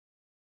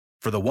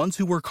For the ones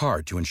who work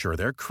hard to ensure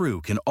their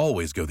crew can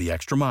always go the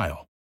extra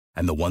mile,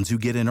 and the ones who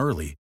get in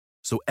early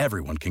so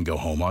everyone can go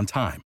home on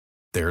time,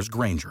 there's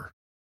Grainger,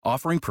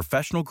 offering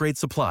professional-grade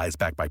supplies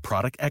backed by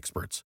product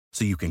experts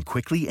so you can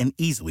quickly and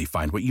easily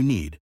find what you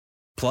need.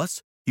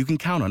 Plus, you can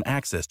count on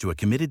access to a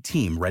committed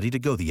team ready to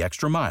go the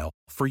extra mile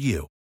for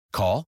you.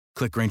 Call,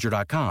 click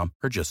Grainger.com,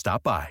 or just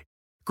stop by.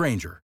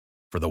 Grainger,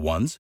 for the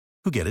ones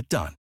who get it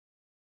done.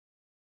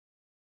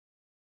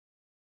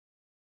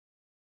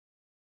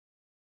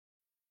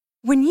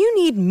 When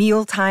you need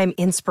mealtime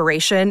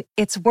inspiration,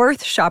 it's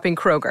worth shopping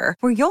Kroger,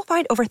 where you'll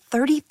find over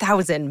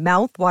 30,000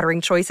 mouth-watering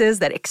choices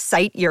that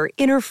excite your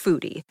inner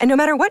foodie. And no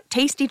matter what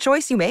tasty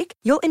choice you make,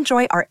 you'll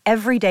enjoy our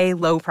everyday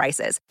low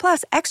prices,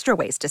 plus extra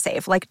ways to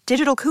save, like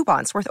digital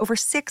coupons worth over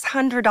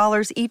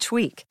 $600 each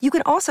week. You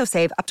can also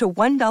save up to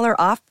 $1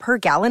 off per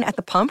gallon at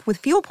the pump with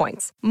fuel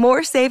points.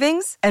 More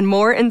savings and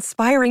more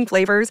inspiring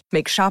flavors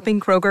make shopping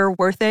Kroger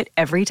worth it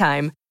every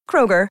time.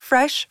 Kroger,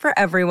 fresh for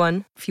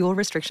everyone. Fuel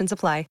restrictions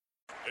apply.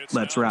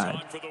 Let's ride.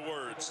 Time for the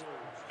words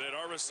that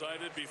are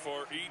recited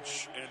before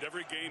each and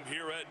every game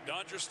here at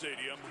Dodger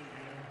Stadium.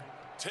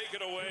 Take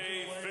it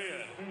away,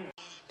 Finn.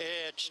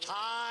 It's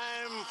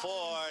time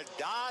for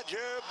Dodger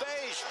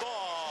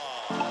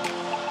baseball.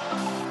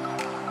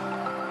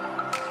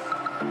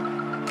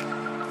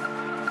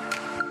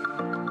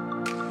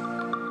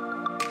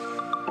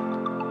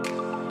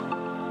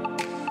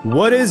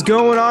 What is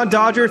going on,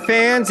 Dodger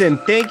fans? And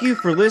thank you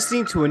for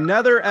listening to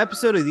another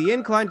episode of the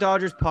Incline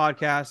Dodgers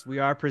podcast. We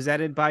are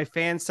presented by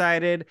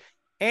Fansided.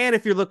 And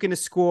if you're looking to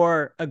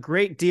score a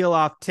great deal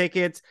off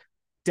tickets,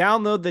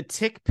 download the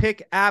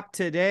TickPick app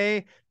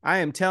today. I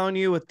am telling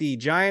you, with the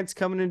Giants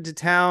coming into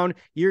town,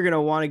 you're going to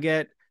want to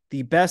get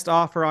the best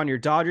offer on your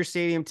Dodger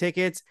Stadium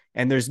tickets.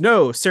 And there's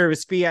no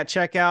service fee at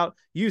checkout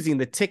using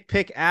the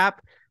TickPick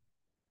app.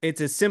 It's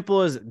as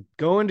simple as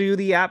going to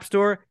the App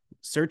Store,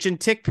 searching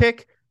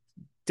TickPick,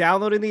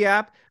 downloading the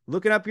app,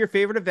 looking up your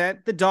favorite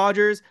event, the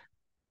Dodgers,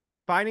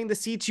 finding the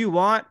seats you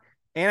want,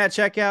 and at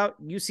checkout,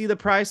 you see the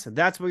price.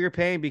 That's what you're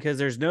paying, because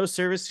there's no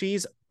service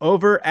fees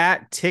over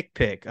at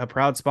TickPick, a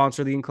proud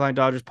sponsor of the Incline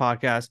Dodgers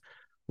podcast.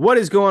 What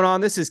is going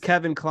on? This is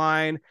Kevin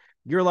Klein.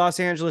 Your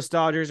Los Angeles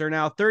Dodgers are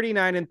now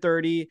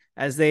 39-30,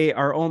 as they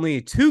are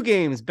only 2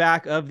 games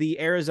back of the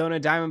Arizona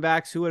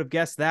Diamondbacks. Who would have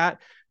guessed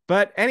that?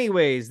 But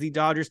anyways, the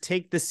Dodgers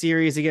take the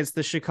series against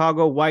the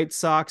Chicago White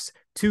Sox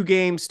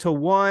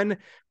 2-1.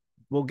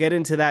 We'll get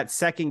into that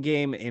second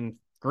game in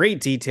great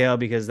detail,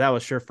 because that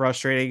was sure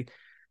frustrating.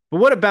 But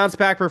what a bounce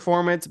back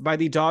performance by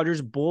the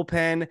Dodgers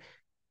bullpen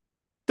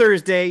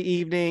Thursday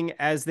evening,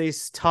 as they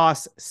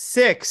toss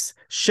 6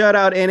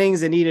 shutout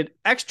innings and needed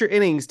extra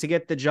innings to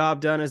get the job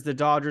done, as the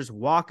Dodgers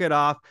walk it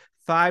off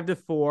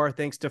 5-4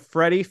 thanks to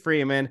Freddie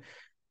Freeman.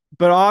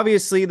 But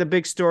obviously the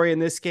big story in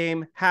this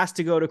game has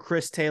to go to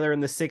Chris Taylor in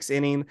the 6th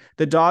inning.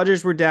 The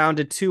Dodgers were down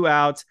to 2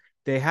 outs.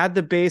 They had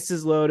the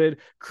bases loaded.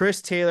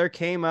 Chris Taylor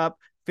came up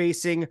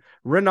facing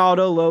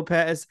Ronaldo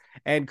Lopez,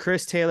 and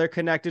Chris Taylor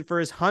connected for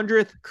his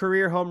 100th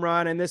career home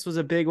run. And this was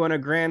a big one, a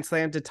grand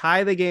slam to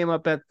tie the game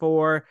up at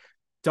 4.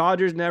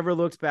 Dodgers never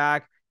looked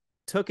back,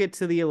 took it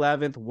to the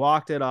 11th,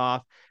 walked it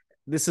off.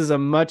 This is a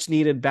much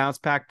needed bounce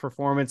back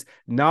performance,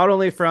 not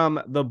only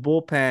from the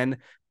bullpen,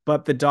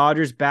 but the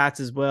Dodgers bats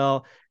as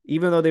well.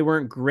 Even though they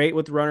weren't great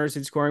with runners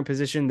in scoring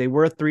position, they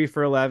were 3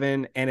 for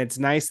 11. And it's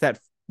nice that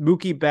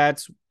Mookie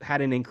Betts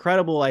had an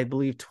incredible, I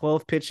believe,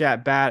 12 pitch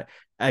at bat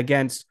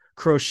against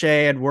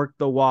Crochet, had worked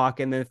the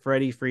walk, and then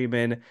Freddie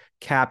Freeman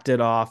capped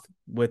it off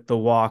with the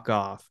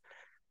walk-off.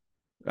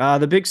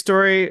 The big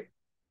story,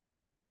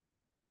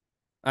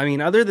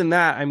 other than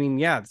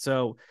that,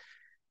 so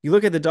you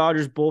look at the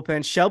Dodgers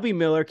bullpen. Shelby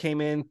Miller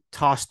came in,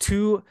 tossed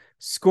 2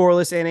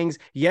 scoreless innings.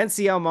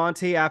 Yency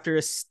Almonte, after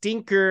a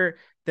stinker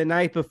the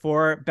night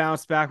before,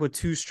 bounced back with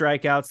 2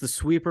 strikeouts. The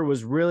sweeper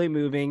was really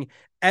moving.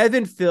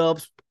 Evan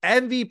Phillips,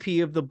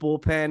 MVP of the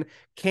bullpen,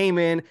 came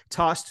in,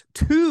 tossed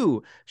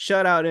 2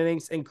 shutout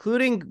innings,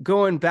 including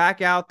going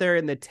back out there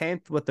in the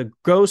 10th with a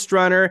ghost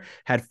runner,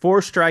 had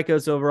 4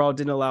 strikeouts overall,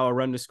 didn't allow a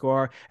run to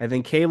score. And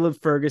then Caleb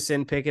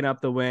Ferguson picking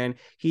up the win.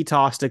 He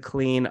tossed a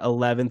clean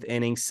 11th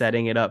inning,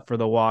 setting it up for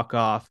the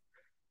walk-off.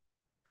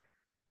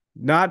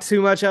 Not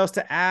too much else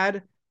to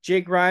add.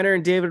 Jake Reiner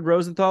and David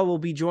Rosenthal will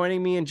be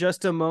joining me in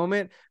just a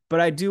moment, but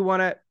I do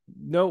want to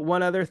note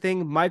one other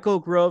thing. Michael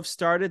Grove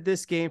started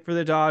this game for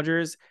the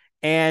Dodgers,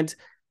 and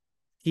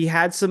he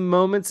had some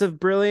moments of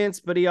brilliance,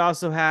 but he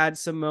also had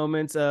some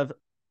moments of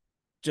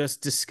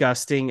just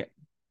disgusting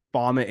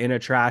vomit in a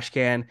trash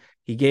can.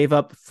 He gave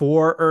up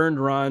 4 earned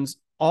runs,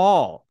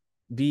 all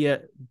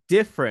via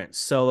different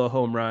solo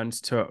home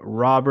runs to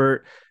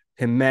Robert,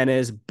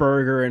 Jimenez,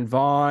 Berger, and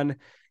Vaughn.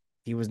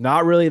 He was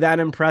not really that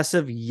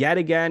impressive yet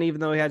again, even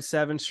though he had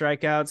 7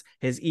 strikeouts.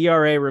 His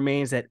ERA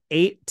remains at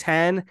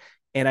 8.10.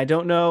 And I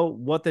don't know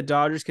what the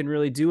Dodgers can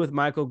really do with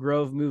Michael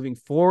Grove moving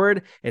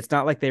forward. It's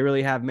not like they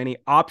really have many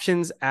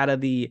options out of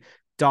the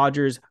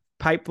Dodgers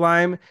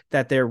pipeline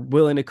that they're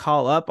willing to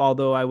call up,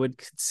 although I would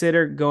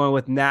consider going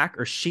with Knack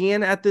or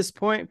Sheehan at this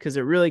point, because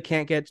it really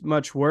can't get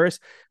much worse.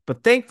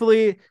 But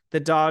thankfully,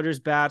 the Dodgers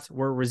bats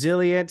were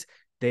resilient.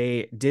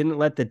 They didn't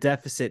let the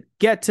deficit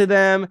get to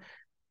them.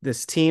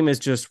 This team is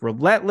just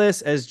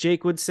relentless, as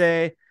Jake would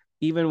say.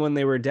 Even when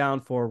they were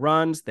down 4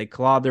 runs, they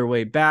clawed their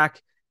way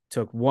back,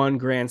 took 1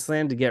 grand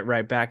slam to get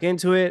right back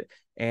into it,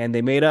 and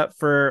they made up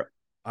for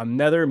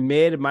another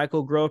mid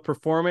Michael Grove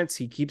performance.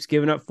 He keeps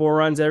giving up 4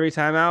 runs every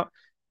time out.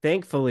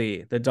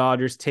 Thankfully, the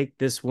Dodgers take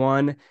this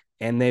one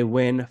and they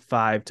win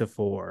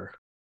 5-4.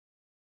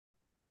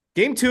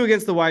 Game 2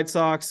 against the White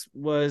Sox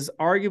was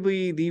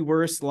arguably the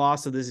worst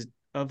loss of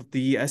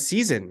the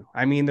season.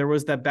 I mean, there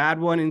was that bad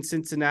one in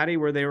Cincinnati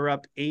where they were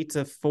up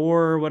 8-4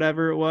 or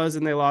whatever it was,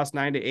 and they lost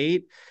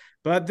 9-8.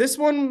 But this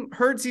one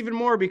hurts even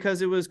more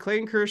because it was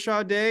Clayton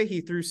Kershaw Day.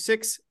 He threw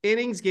 6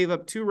 innings, gave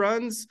up 2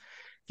 runs.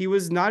 He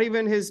was not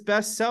even his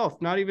best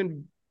self, not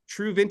even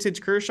true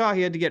vintage Kershaw.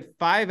 He had to get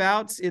 5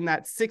 outs in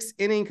that 6th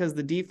inning because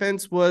the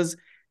defense was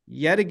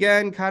yet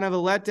again kind of a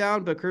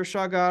letdown, but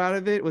Kershaw got out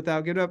of it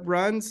without giving up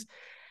runs.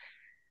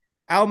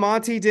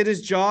 Almonte did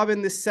his job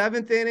in the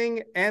 7th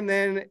inning, and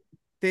then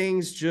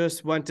things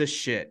just went to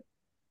shit.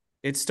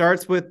 It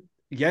starts with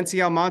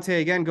Yency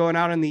Almonte again going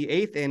out in the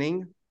 8th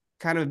inning,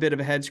 kind of a bit of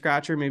a head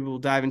scratcher. Maybe we'll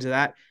dive into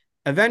that.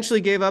 Eventually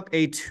gave up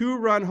a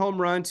 2-run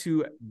home run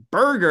to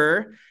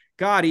Burger.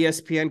 God,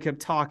 ESPN kept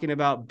talking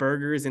about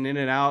burgers and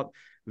In-N-Out.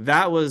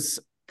 That was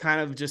kind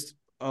of just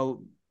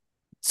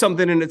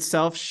something in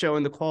itself,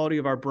 showing the quality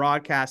of our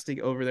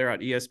broadcasting over there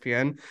at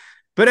ESPN.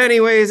 But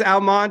anyways,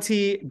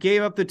 Almonte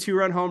gave up the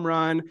 2-run home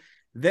run.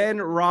 Then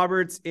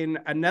Roberts, in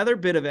another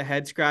bit of a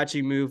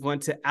head-scratching move,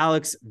 went to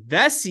Alex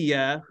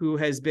Vesia, who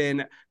has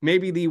been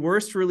maybe the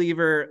worst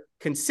reliever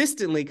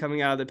consistently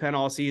coming out of the pen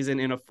all season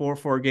in a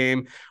 4-4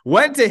 game.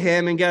 Went to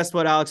him, and guess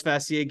what? Alex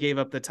Vesia gave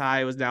up the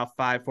tie. It was now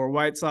 5-4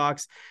 White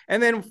Sox.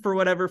 And then for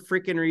whatever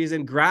freaking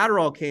reason,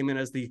 Gratterall came in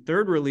as the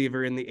 3rd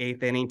reliever in the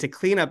 8th inning to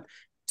clean up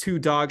 2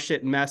 dog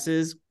shit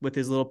messes with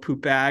his little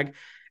poop bag.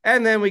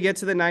 And then we get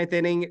to the 9th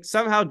inning.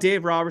 Somehow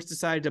Dave Roberts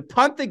decided to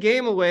punt the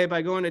game away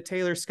by going to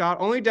Taylor Scott,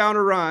 only down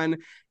a run,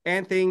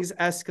 and things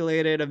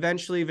escalated.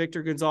 Eventually,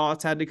 Victor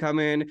Gonzalez had to come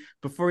in.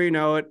 Before you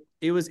know it,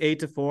 it was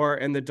 8-4,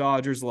 and the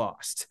Dodgers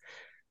lost.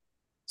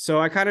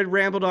 So I kind of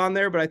rambled on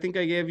there, but I think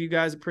I gave you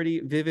guys a pretty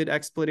vivid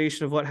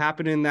explanation of what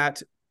happened in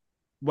that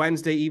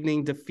Wednesday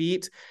evening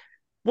defeat.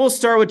 We'll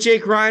start with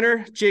Jake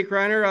Reiner. Jake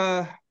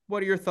Reiner,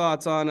 what are your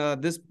thoughts on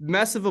this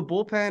mess of a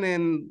bullpen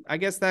and I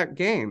guess that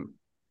game?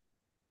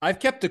 I've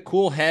kept a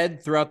cool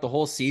head throughout the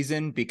whole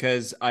season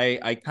because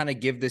I kind of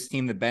give this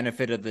team the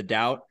benefit of the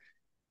doubt.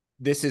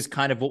 This is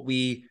kind of what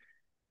we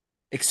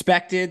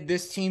expected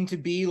this team to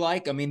be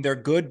like. I mean, they're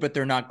good, but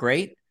they're not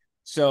great.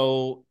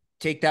 So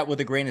take that with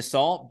a grain of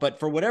salt.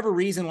 But for whatever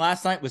reason,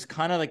 last night was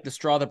kind of like the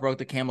straw that broke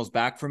the camel's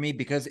back for me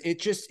because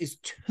it just is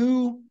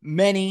too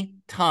many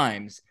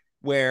times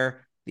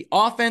where the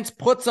offense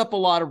puts up a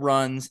lot of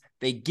runs,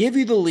 they give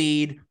you the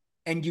lead,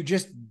 and you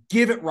just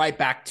give it right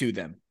back to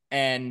them.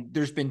 And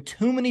there's been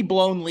too many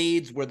blown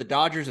leads where the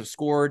Dodgers have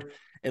scored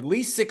at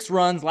least 6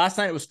 runs. Last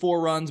night it was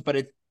 4 runs, but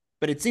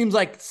it seems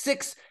like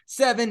 6,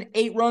 7,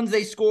 8 runs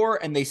they score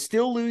and they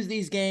still lose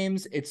these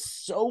games. It's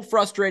so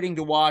frustrating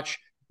to watch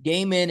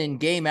game in and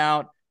game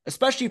out,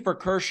 especially for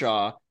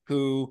Kershaw,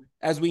 who,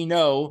 as we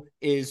know,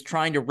 is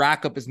trying to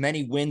rack up as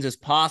many wins as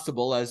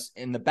possible as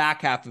in the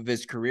back half of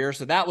his career.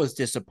 So that was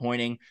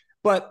disappointing.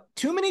 But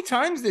too many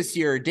times this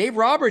year, Dave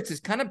Roberts has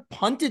kind of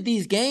punted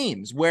these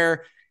games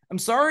where, I'm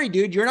sorry,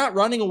 dude, you're not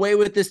running away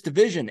with this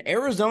division.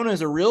 Arizona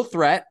is a real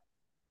threat.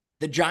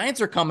 The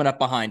Giants are coming up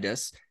behind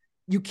us.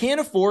 You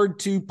can't afford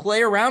to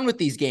play around with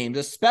these games,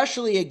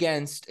 especially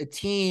against a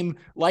team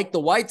like the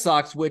White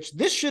Sox, which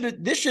this should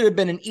have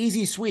been an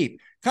easy sweep.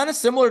 Kind of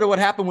similar to what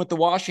happened with the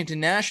Washington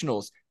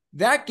Nationals.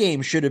 That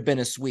game should have been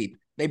a sweep.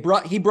 He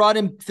brought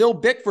in Phil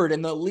Bickford,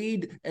 and the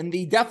lead and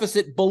the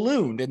deficit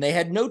ballooned, and they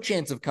had no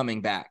chance of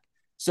coming back.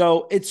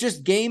 So it's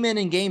just game in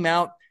and game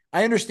out.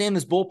 I understand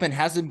this bullpen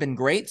hasn't been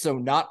great, so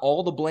not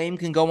all the blame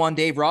can go on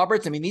Dave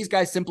Roberts. I mean, these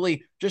guys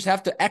simply just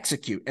have to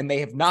execute, and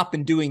they have not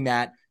been doing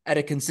that at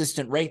a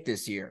consistent rate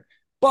this year.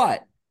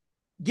 But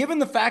given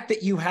the fact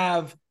that you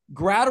have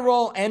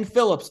Gratterall and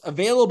Phillips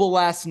available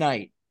last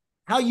night,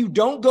 how you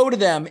don't go to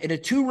them in a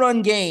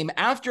 2-run game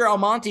after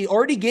Almonte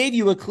already gave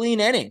you a clean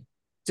inning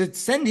to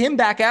send him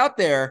back out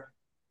there,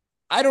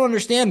 I don't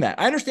understand that.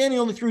 I understand he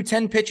only threw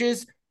 10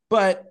 pitches,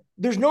 but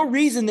there's no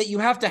reason that you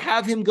have to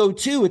have him go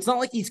 2. It's not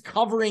like he's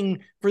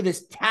covering for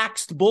this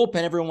taxed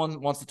bullpen.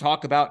 Everyone wants to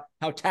talk about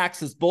how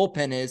taxed this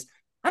bullpen is.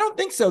 I don't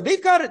think so.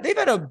 They've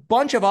had a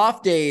bunch of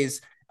off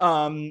days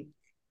in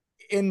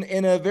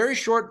a very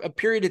short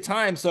period of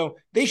time, so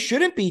they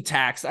shouldn't be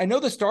taxed. I know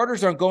the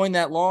starters aren't going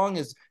that long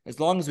as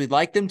we'd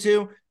like them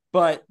to,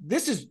 but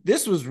this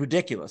was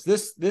ridiculous.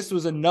 This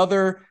was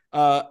another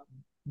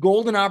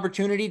golden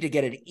opportunity to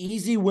get an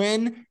easy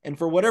win, and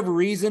for whatever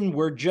reason,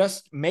 we're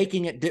just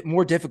making it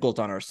more difficult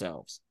on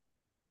ourselves.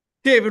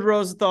 David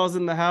Rosenthal's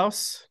in the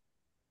house.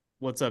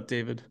 What's up,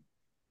 David?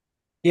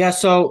 Yeah,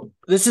 so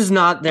this is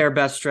not their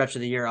best stretch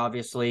of the year,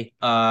 obviously.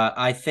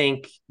 I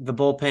think the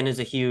bullpen is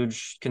a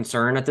huge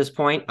concern at this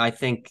point. I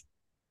think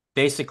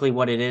basically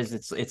what it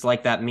is. It's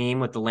like that meme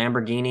with the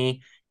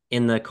Lamborghini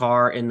in the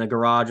car in the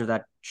garage of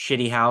that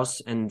shitty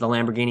house, and the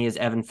Lamborghini is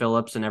Evan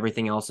Phillips, and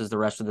everything else is the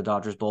rest of the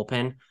Dodgers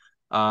bullpen.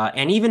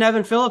 And even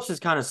Evan Phillips has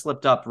kind of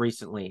slipped up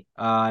recently.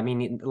 I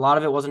mean, a lot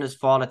of it wasn't his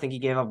fault. I think he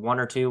gave up 1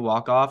 or 2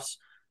 walk-offs,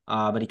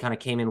 but he kind of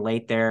came in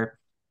late there.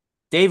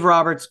 Dave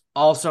Roberts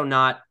also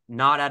not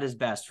at his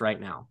best right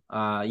now.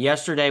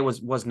 Yesterday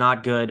was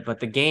not good, but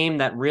the game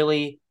that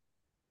really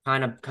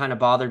kind of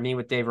bothered me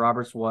with Dave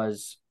Roberts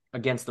was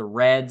against the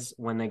Reds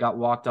when they got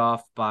walked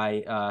off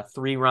by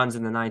 3 runs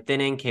in the 9th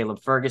inning.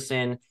 Caleb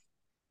Ferguson.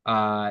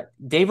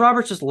 Dave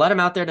Roberts just let him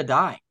out there to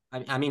die.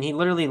 I mean, he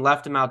literally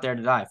left him out there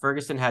to die.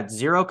 Ferguson had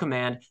zero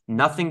command,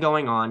 nothing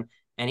going on,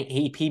 and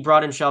he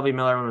brought in Shelby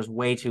Miller when it was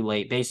way too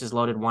late. Bases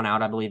loaded, 1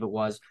 out, I believe it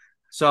was.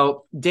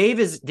 So Dave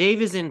is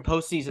in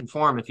postseason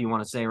form, if you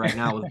want to say right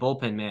now, with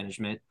bullpen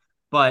management.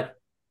 But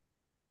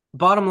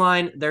bottom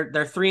line, they're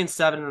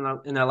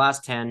 3-7 in their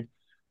last 10.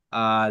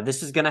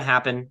 This is going to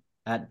happen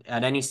at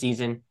any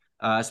season,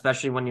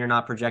 especially when you're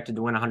not projected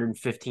to win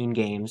 115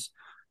 games.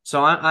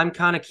 So I'm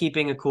kind of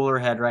keeping a cooler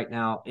head right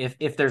now.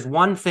 If there's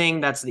one thing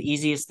that's the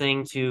easiest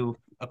thing to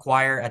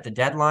acquire at the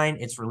deadline,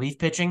 it's relief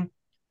pitching.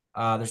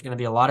 There's going to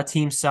be a lot of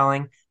teams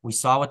selling. We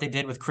saw what they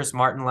did with Chris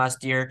Martin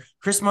last year.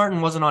 Chris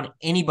Martin wasn't on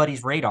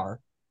anybody's radar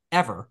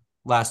ever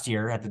last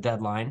year at the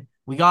deadline.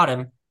 We got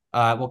him.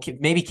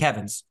 Maybe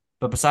Kevin's,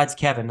 but besides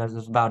Kevin, that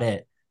was about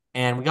it.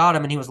 And we got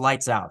him, and he was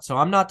lights out. So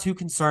I'm not too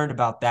concerned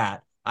about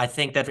that. I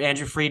think that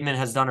Andrew Friedman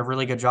has done a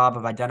really good job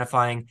of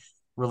identifying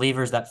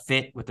relievers that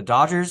fit with the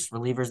Dodgers,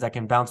 relievers that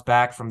can bounce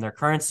back from their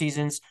current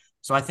seasons.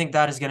 So I think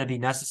that is going to be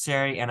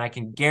necessary, and I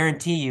can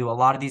guarantee you a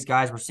lot of these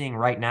guys we're seeing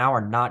right now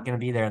are not going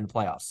to be there in the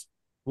playoffs.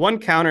 One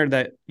counter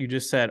that you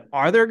just said,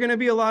 are there going to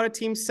be a lot of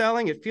teams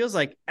selling? It feels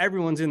like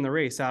everyone's in the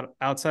race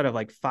outside of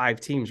like 5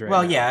 teams right now.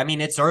 Well, yeah, I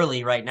mean, it's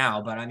early right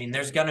now, but I mean,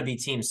 there's going to be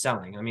teams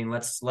selling. I mean,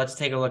 let's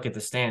take a look at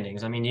the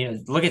standings. I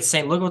mean, look at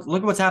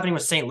what's happening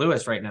with St.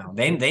 Louis right now.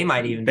 They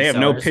might even be have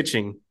sellers. no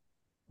pitching.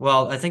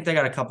 Well, I think they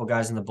got a couple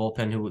guys in the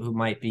bullpen who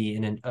might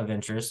be of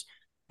interest.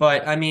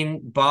 But I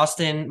mean,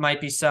 Boston might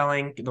be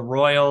selling. The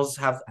Royals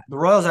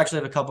actually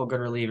have a couple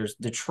good relievers.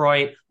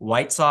 Detroit,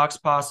 White Sox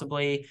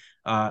possibly.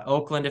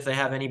 Oakland, if they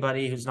have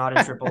anybody who's not in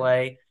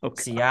AAA.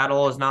 Okay.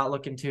 Seattle is not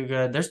looking too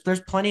good.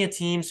 There's plenty of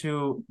teams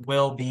who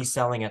will be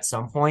selling at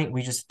some point.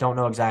 We just don't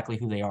know exactly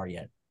who they are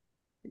yet.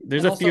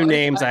 There's a few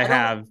names I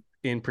have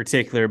in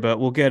particular, but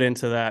we'll get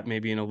into that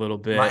maybe in a little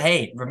bit.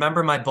 Hey,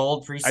 remember my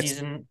bold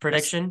preseason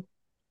prediction?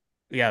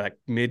 Yeah, like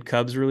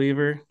mid-Cubs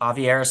reliever.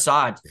 Javier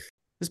Assad.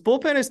 This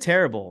bullpen is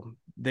terrible.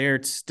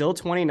 They're still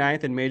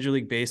 29th in Major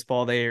League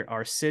Baseball. They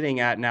are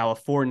sitting at now a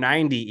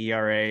 4.90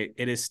 ERA.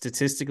 It is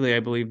statistically, I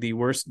believe, the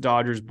worst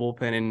Dodgers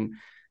bullpen in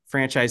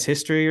franchise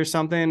history or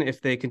something. If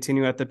they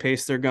continue at the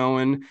pace they're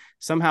going,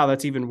 somehow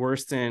that's even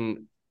worse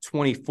than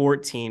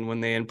 2014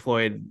 when they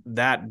employed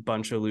that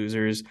bunch of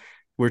losers.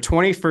 We're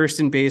 21st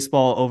in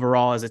baseball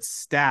overall as its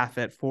staff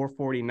at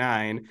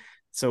 449.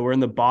 So we're in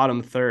the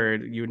bottom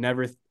third. You would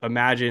never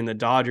imagine the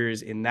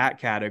Dodgers in that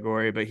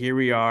category, but here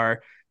we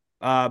are.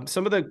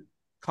 Some of the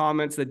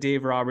comments that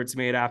Dave Roberts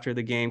made after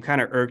the game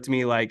kind of irked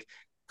me, like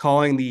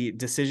calling the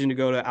decision to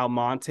go to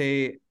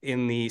Almonte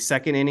in the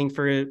 2nd inning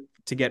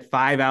to get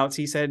 5 outs.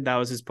 He said that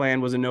was his plan,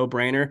 was a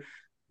no-brainer.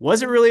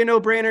 Wasn't really a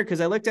no-brainer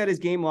because I looked at his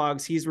game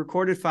logs. He's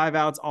recorded 5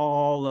 outs a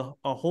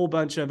whole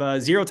bunch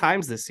of 0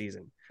 times this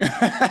season.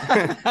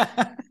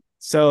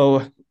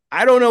 So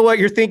I don't know what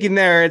you're thinking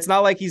there. It's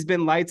not like he's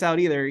been lights out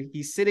either.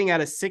 He's sitting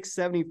at a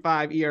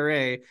 6.75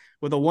 ERA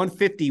with a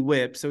 150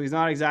 whip, so he's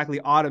not exactly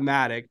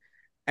automatic.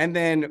 And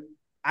then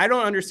I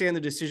don't understand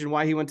the decision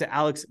why he went to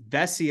Alex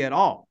Vesey at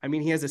all. I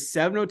mean, he has a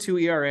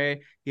 7.02 ERA.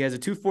 He has a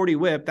 240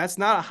 whip. That's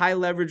not a high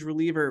leverage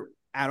reliever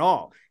at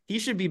all. He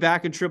should be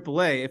back in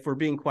AAA if we're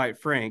being quite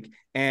frank.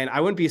 And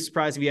I wouldn't be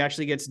surprised if he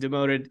actually gets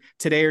demoted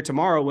today or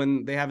tomorrow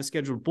when they have a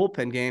scheduled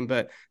bullpen game.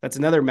 But that's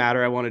another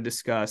matter I want to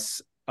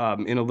discuss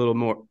in a little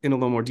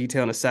more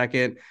detail in a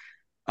second.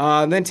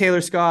 Then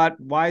Taylor Scott,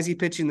 why is he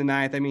pitching the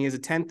 9th? I mean, he has a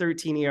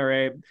 10.13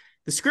 ERA.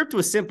 The script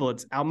was simple.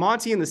 It's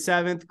Almonte in the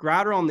 7th,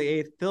 Graterol in the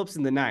 8th, Phillips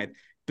in the 9th.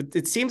 But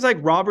it seems like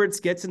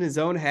Roberts gets in his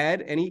own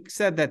head, and he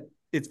said that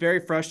it's very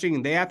frustrating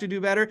and they have to do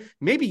better.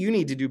 Maybe you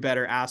need to do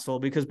better, asshole,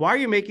 because why are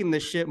you making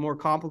this shit more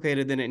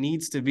complicated than it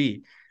needs to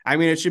be? I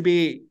mean, it should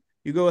be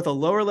you go with a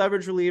lower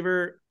leverage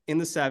reliever in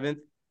the 7th,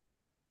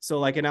 so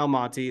like an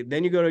Almonte.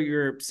 Then you go to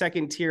your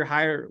 2nd-tier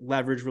higher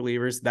leverage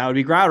relievers. That would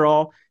be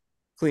Graterol,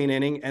 clean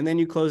inning, and then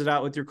you close it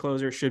out with your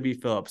closer, should be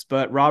Phillips.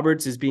 But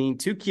Roberts is being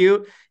too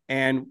cute,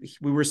 and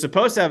we were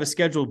supposed to have a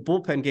scheduled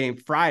bullpen game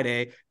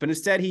Friday, but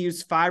instead he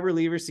used 5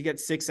 relievers to get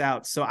 6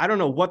 outs. So I don't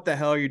know what the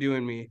hell you're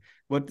doing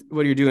what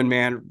you're doing,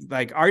 man.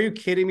 Like, are you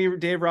kidding me,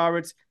 Dave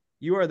Roberts?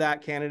 You are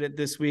that candidate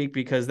this week,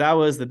 because that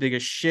was the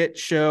biggest shit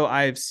show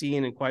I've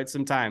seen in quite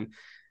some time.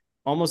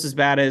 Almost as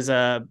bad as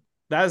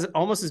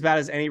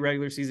any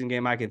regular season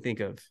game I can think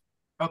of.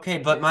 Okay,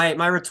 but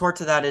my retort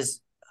to that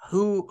is,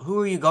 who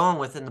are you going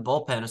with in the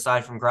bullpen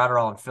aside from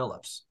Graterol and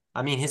Phillips?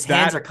 I mean, his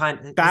hands are kind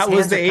of. That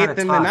was the 8th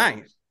and the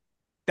 9th.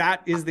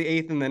 That is the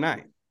 8th and the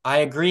 9th. I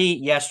agree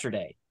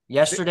yesterday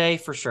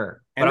for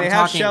sure. And But they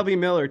have Shelby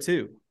Miller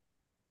too.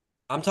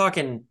 I'm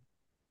talking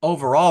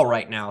overall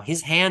right now.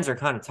 His hands are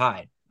kind of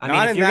tied. I mean,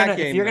 Not in that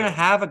game, if you're though. gonna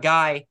have a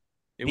guy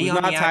It be was on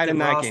the not tied active in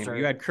that game. roster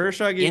You had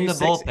Kershaw give in you the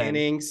 6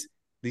 innings.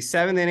 The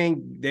 7th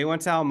inning, they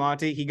went to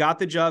Almonte. He got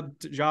the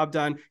job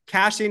done.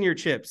 Cash in your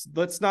chips.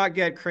 Let's not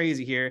get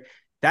crazy here.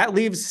 That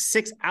leaves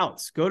 6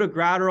 outs. Go to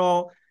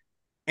Gratterall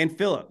and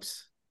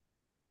Phillips.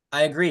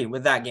 I agree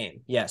with that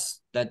game. Yes,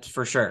 that's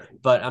for sure.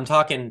 But I'm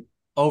talking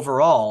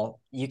overall,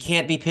 you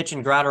can't be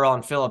pitching Gratterall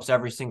and Phillips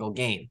every single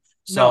game.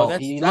 No, So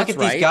you look that's at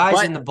these right.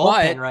 guys in the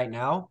bullpen right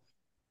now.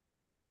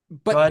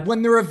 But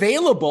when they're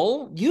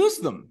available, use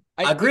them.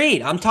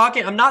 Agreed. I'm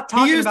not He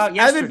talking used about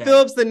yesterday. Evan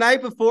Phillips the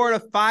night before in a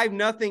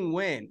 5-0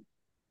 win.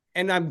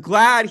 And I'm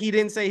glad he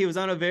didn't say he was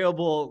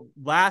unavailable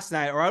last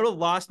night, or I would have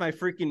lost my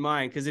freaking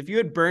mind. Because if you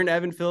had burned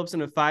Evan Phillips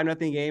in a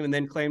 5-0 game and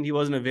then claimed he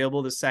wasn't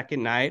available the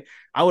second night,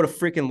 I would have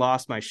freaking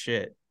lost my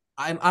shit.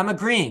 I'm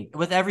agreeing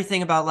with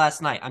everything about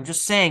last night. I'm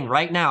just saying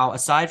right now,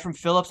 aside from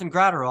Phillips and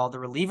Gratterall, the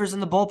relievers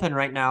in the bullpen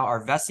right now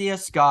are Vesia,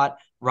 Scott,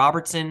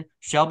 Robertson,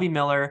 Shelby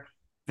Miller,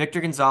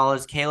 Victor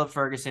Gonzalez, Caleb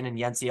Ferguson, and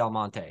Yency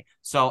Almonte.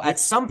 So at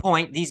some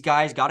point, these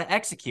guys got to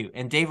execute.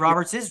 And Dave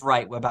Roberts is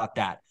right about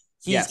that.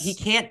 He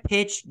can't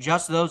pitch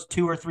just those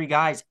 2 or 3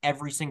 guys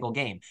every single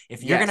game.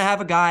 If you're going to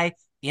have a guy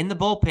in the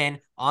bullpen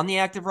on the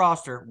active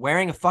roster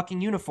wearing a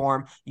fucking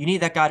uniform, you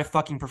need that guy to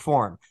fucking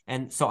perform.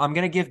 And so I'm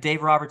going to give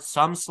Dave Roberts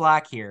some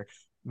slack here,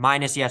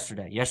 minus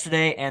yesterday.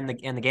 Yesterday and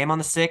the game on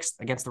the 6th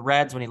against the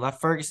Reds when he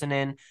left Ferguson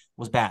in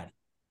was bad.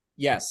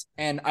 Yes,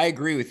 and I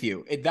agree with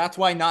you. That's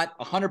why not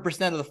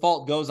 100% of the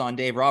fault goes on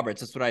Dave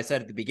Roberts. That's what I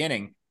said at the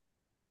beginning.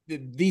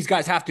 These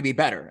guys have to be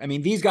better. I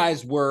mean, these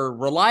guys were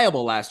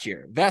reliable last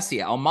year.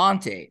 Vesia,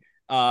 Almonte,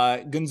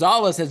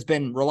 Gonzalez has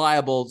been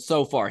reliable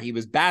so far. He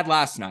was bad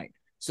last night.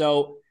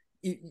 So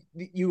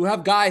you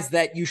have guys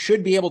that you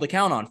should be able to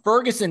count on.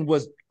 Ferguson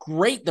was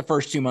great the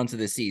first 2 months of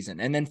the season.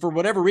 And then for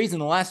whatever reason,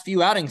 the last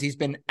few outings, he's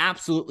been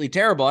absolutely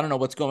terrible. I don't know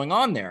what's going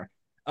on there.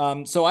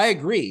 So I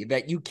agree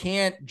that you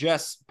can't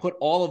just put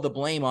all of the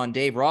blame on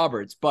Dave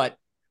Roberts. But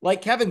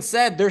like Kevin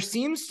said, there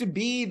seems to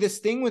be this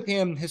thing with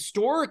him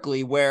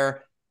historically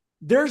where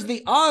there's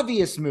the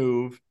obvious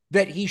move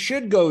that he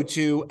should go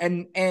to,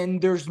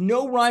 and there's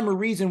no rhyme or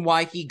reason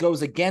why he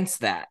goes against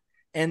that.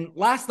 And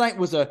last night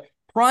was a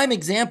prime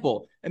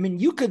example. I mean,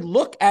 you could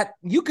look at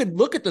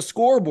the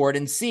scoreboard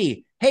and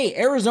see, hey,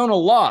 Arizona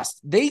lost.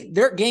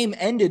 Their game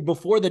ended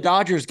before the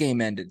Dodgers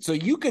game ended. So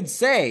you could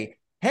say,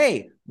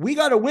 hey, we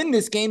got to win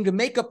this game to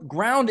make up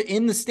ground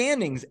in the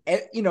standings.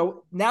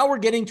 Now we're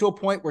getting to a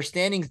point where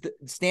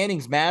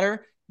standings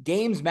matter,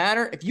 games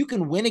matter. If you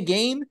can win a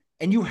game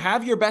and you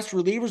have your best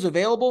relievers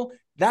available,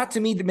 that to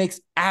me makes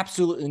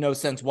absolutely no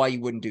sense why you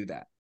wouldn't do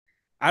that.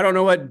 I don't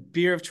know what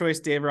beer of choice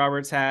Dave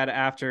Roberts had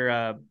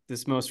after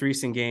this most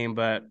recent game,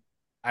 but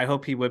I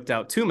hope he whipped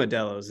out 2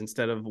 Modelo's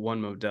instead of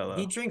 1 Modelo.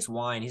 He drinks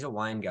wine. He's a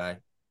wine guy.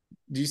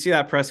 Do you see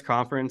that press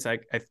conference? I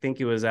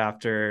think it was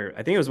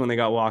when they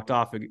got walked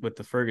off with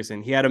the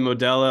Ferguson. He had a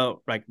Modelo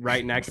like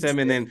right next to him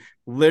and then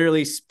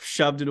literally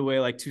shoved it away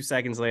like 2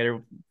 seconds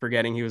later,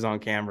 forgetting he was on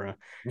camera.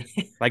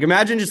 Like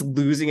imagine just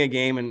losing a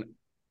game and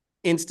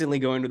instantly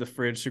going to the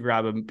fridge to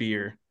grab a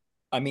beer.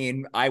 I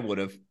mean, I would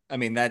have. I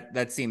mean,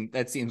 that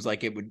seems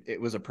like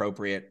it was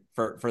appropriate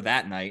for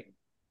that night.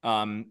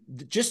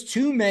 Just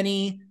too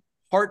many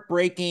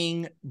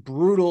heartbreaking,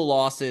 brutal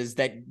losses.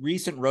 That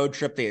recent road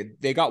trip,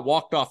 they got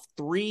walked off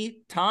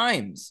 3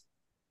 times.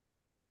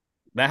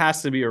 That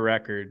has to be a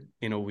record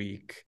in a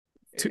week.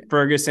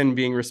 Ferguson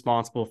being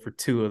responsible for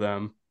 2 of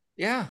them.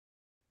 Yeah.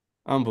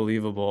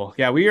 Unbelievable.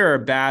 Yeah, we are a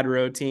bad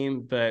road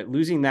team, but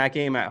losing that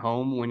game at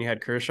home when you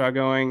had Kershaw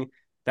going,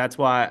 that's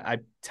why I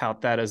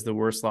tout that as the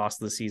worst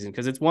loss of the season.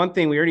 Because it's one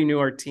thing, we already knew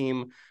our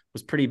team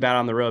was pretty bad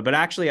on the road, but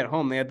actually at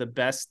home, they had the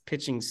best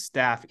pitching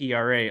staff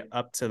ERA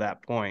up to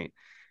that point.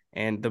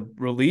 And the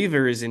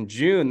relievers in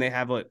June, they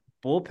have a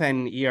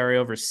bullpen ERA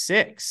over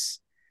 6.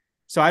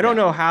 So I don't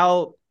know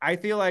how, I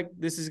feel like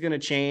this is going to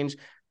change.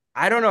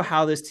 I don't know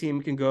how this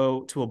team can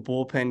go to a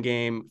bullpen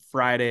game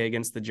Friday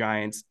against the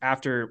Giants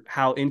after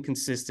how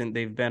inconsistent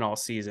they've been all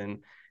season.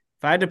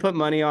 If I had to put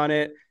money on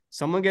it,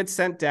 someone gets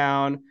sent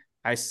down.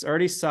 I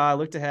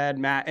looked ahead,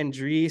 Matt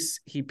Andriese,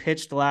 he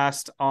pitched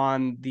last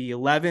on the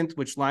 11th,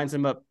 which lines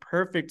him up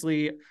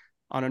perfectly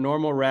on a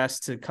normal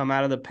rest to come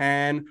out of the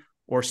pen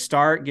or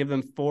start, give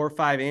them 4 or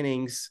 5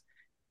 innings.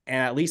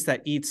 And at least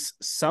that eats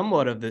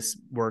somewhat of this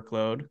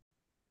workload.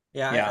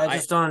 Yeah, I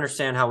just don't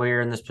understand how we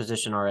were in this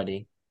position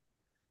already.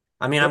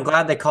 I mean, I'm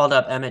glad they called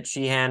up Emmett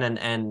Sheehan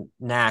and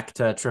Knack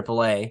to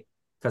AAA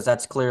because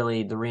that's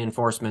clearly the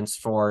reinforcements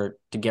to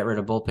get rid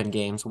of bullpen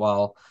games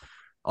while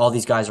all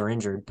these guys are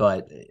injured.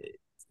 But,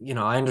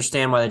 I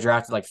understand why they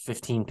drafted like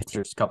 15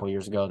 pitchers a couple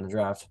years ago in the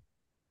draft.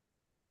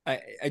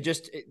 I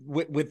just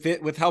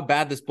with how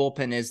bad this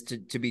bullpen is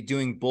to be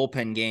doing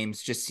bullpen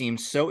games just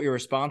seems so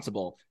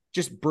irresponsible.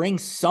 Just bring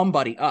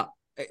somebody up,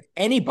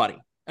 anybody.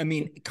 I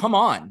mean, come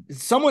on,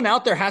 someone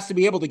out there has to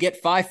be able to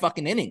get 5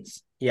 fucking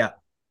innings. Yeah.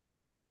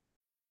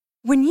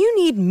 When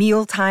you need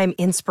mealtime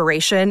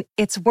inspiration,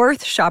 it's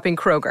worth shopping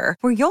Kroger,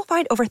 where you'll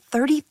find over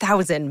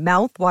 30,000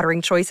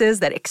 mouth-watering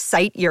choices that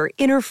excite your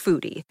inner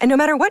foodie. And no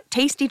matter what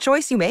tasty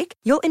choice you make,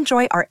 you'll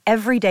enjoy our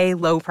everyday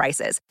low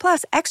prices,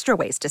 plus extra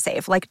ways to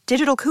save, like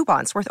digital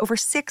coupons worth over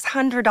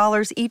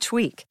 $600 each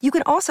week. You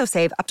can also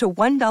save up to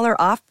 $1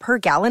 off per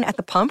gallon at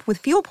the pump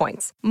with fuel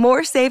points.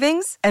 More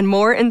savings and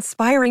more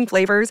inspiring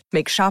flavors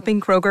make shopping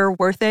Kroger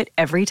worth it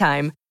every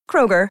time.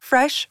 Kroger,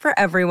 fresh for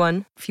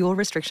everyone. Fuel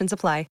restrictions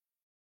apply.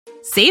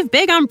 Save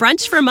big on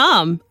brunch for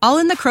mom, all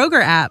in the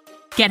Kroger app.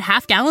 Get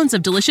half gallons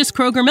of delicious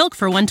Kroger milk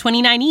for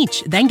 $1.29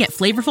 each. Then get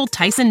flavorful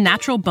Tyson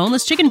natural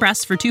boneless chicken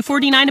breasts for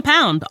 $2.49 a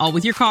pound, all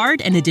with your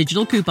card and a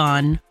digital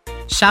coupon.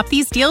 Shop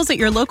these deals at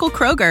your local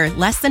Kroger,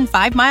 less than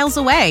 5 miles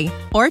away.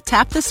 Or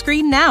tap the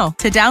screen now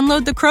to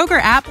download the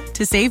Kroger app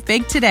to save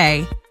big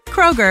today.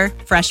 Kroger,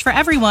 fresh for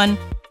everyone.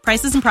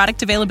 Prices and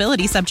product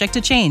availability subject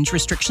to change.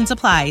 Restrictions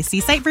apply. See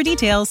site for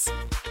details.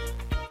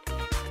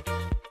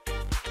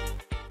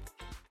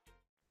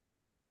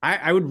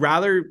 I would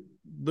rather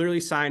literally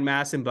sign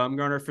Madison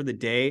Bumgarner for the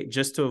day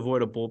just to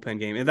avoid a bullpen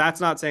game. And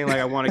that's not saying like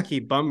I want to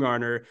keep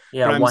Bumgarner.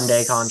 Yeah, but I'm 1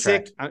 day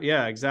contract.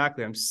 Yeah,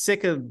 exactly. I'm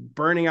sick of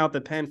burning out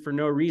the pen for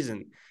no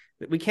reason.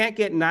 We can't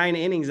get 9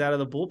 innings out of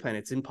the bullpen.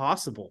 It's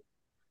impossible.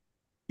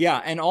 Yeah,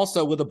 and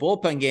also with a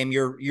bullpen game,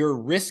 you're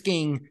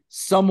risking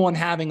someone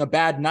having a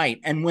bad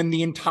night. And when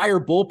the entire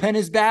bullpen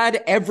is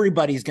bad,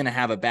 everybody's going to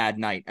have a bad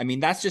night. I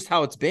mean, that's just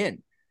how it's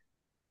been.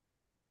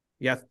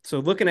 Yeah, so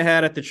looking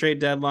ahead at the trade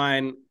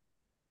deadline,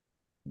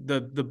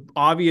 the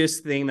obvious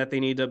thing that they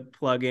need to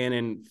plug in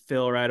and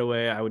fill right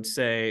away, I would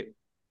say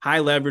high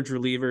leverage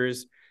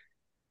relievers.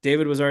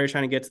 David was already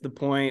trying to get to the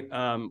point.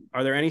 Are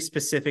there any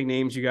specific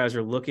names you guys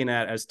are looking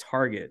at as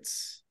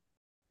targets?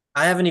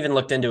 I haven't even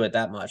looked into it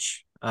that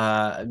much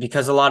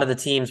because a lot of the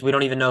teams, we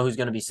don't even know who's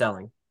going to be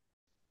selling.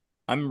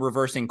 I'm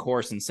reversing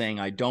course and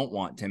saying I don't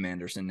want Tim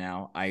Anderson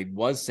now. I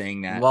was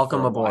saying that welcome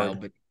for a aboard,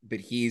 while,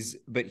 but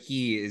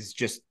he is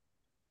just.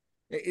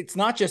 It's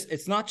not just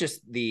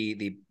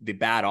the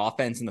bad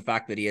offense and the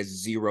fact that he has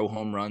 0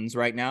 home runs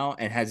right now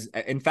and has,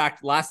 in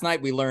fact, last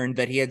night we learned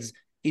that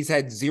he's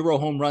had 0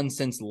 home runs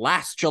since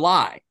last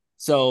July.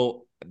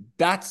 So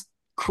that's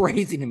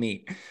crazy to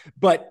me.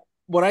 But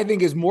what I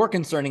think is more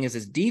concerning is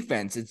his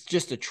defense. It's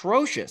just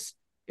atrocious.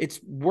 It's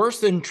worse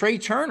than Trey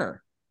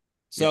Turner.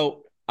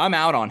 So I'm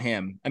out on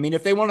him. I mean,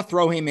 if they want to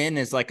throw him in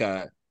as like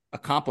a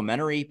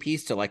complimentary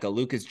piece to like a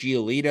Lucas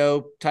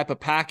Giolito type of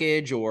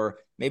package, or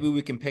maybe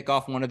we can pick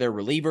off one of their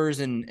relievers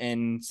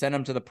and send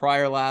them to the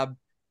Prior lab.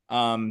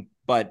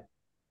 But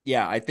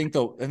yeah, I think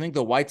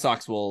the White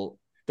Sox will.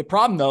 The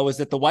problem though is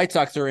that the White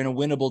Sox are in a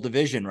winnable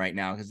division right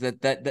now because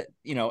that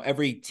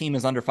every team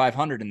is under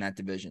 500 in that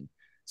division.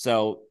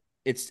 So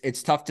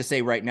it's tough to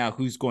say right now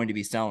who's going to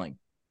be selling.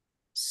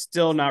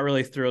 Still not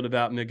really thrilled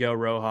about Miguel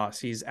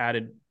Rojas. He's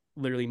added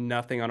literally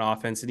nothing on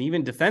offense, and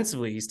even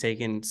defensively, he's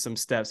taken some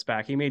steps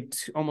back. He made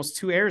almost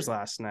 2 errors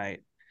last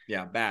night.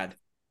 Yeah, bad.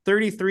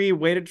 33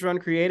 weighted run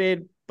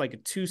created, like a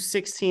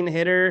 216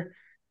 hitter,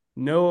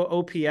 no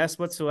OPS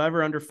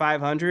whatsoever, under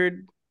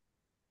 500.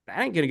 That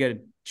ain't gonna get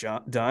it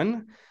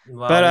done.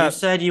 Well, but you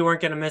said you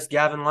weren't going to miss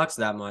Gavin Lux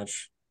that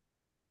much.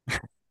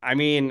 I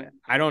mean,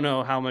 I don't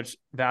know how much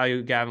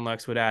value Gavin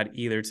Lux would add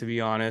either, to be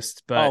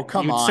honest. But he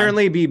would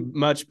certainly be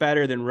much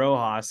better than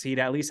Rojas. He'd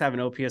at least have an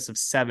OPS of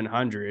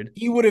 700.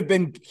 He would have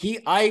been.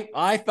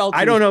 I felt.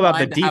 I don't know about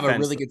the defense. Have a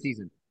really good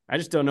season. I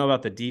just don't know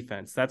about the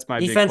defense. That's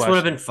my defense big question. Would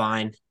have been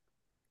fine.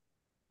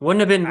 Wouldn't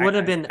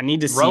have been I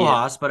need to see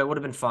Rojas, but it would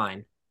have been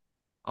fine.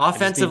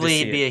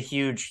 Offensively, it'd be a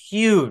huge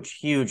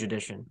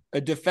addition. A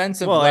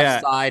defensive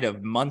left side of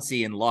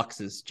Muncy and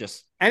Lux is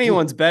just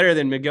anyone's better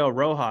than Miguel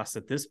Rojas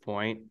at this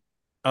point,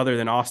 other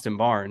than Austin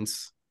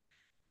Barnes.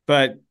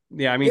 But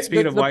yeah, I mean,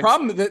 speaking of White,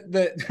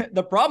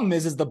 the problem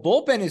is the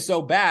bullpen is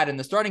so bad and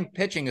the starting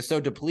pitching is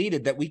so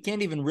depleted that we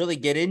can't even really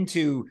get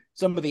into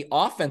some of the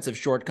offensive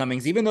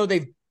shortcomings, even though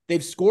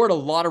they've scored a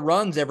lot of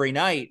runs every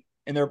night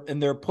and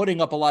they're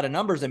putting up a lot of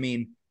numbers. I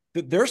mean,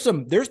 there's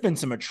been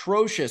some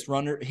atrocious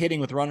hitting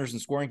with runners in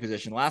scoring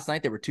position. Last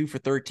night they were 2 for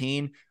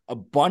 13, a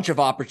bunch of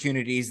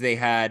opportunities they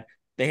had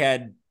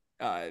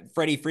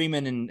Freddie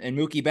Freeman and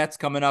Mookie Betts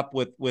coming up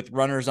with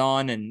runners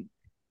on and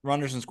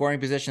runners in scoring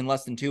position,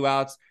 less than 2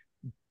 outs,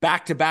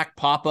 back-to-back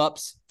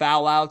pop-ups,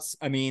 foul outs.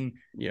 I mean,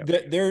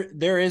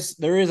 there is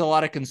a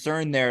lot of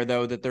concern there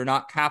though, that they're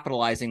not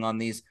capitalizing on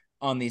these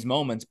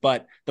moments.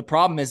 But the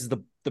problem is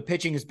the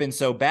pitching has been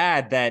so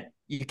bad that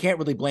you can't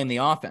really blame the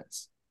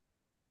offense.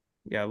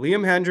 Yeah,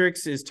 Liam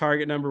Hendricks is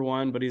target number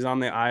 1, but he's on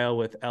the IL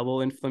with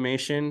elbow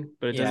inflammation,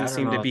 but it doesn't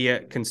seem to be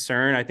a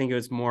concern. I think it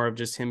was more of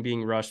just him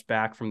being rushed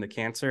back from the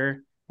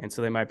cancer, and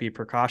so they might be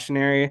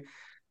precautionary.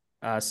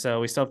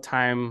 So we still have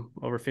time,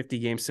 over 50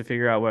 games, to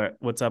figure out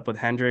what's up with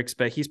Hendricks,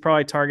 but he's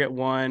probably target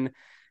 1.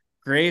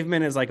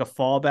 Graveman is like a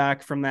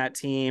fallback from that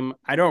team.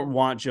 I don't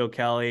want Joe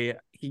Kelly.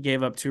 He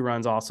gave up 2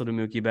 runs also to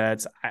Mookie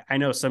Betts. I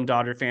know some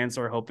Dodger fans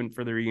are hoping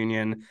for the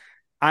reunion.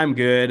 I'm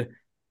good.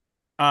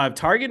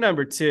 Target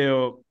number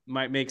 2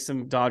 might make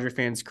some Dodger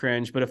fans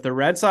cringe, but if the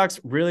Red Sox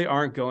really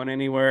aren't going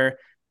anywhere,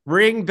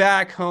 Bring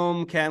back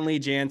home Kenley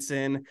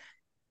Jansen.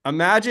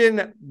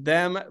 Imagine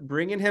them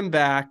bringing him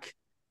back,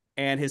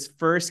 and his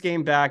first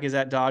game back is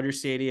at Dodger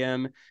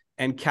Stadium,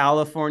 and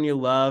California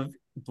Love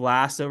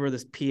blasts over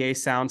this PA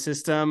sound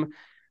system.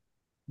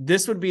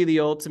 This would be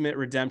the ultimate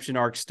redemption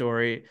arc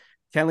story.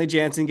 Kenley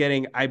Jansen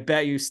getting, I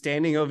bet you,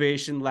 standing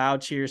ovation,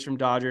 loud cheers from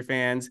Dodger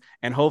fans,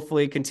 and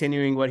hopefully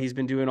continuing what he's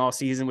been doing all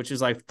season, which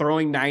is like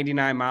throwing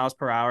 99 miles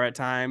per hour at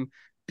time,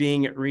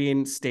 being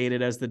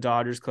reinstated as the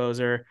Dodgers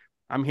closer.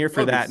 I'm here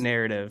for that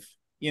narrative.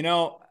 You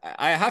know,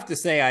 I have to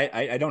say,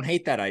 I don't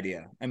hate that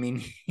idea. I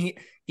mean,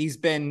 he's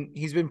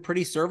been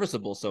pretty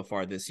serviceable so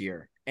far this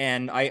year.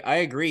 And I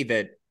agree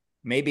that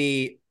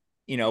maybe,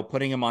 you know,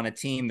 putting him on a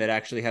team that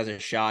actually has a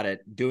shot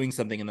at doing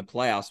something in the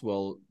playoffs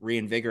will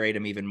reinvigorate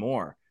him even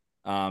more.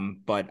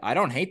 But I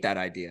don't hate that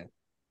idea.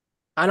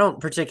 I don't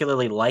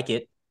particularly like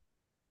it.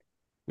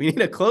 We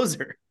need a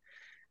closer.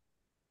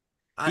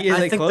 I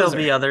think there'll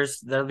be others.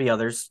 There'll be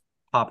others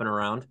popping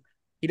around.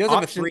 He does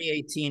have a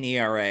 3.18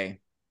 ERA.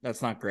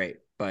 That's not great,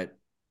 but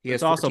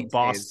it's also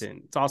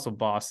Boston. It's also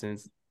Boston.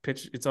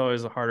 It's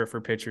always harder for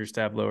pitchers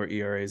to have lower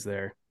ERAs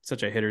there.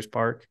 Such a hitter's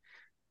park.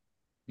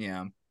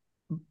 Yeah.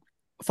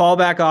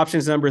 Fallback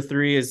options number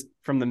 3 is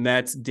from the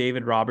Mets,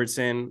 David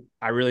Robertson.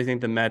 I really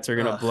think the Mets are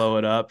going to blow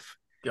it up.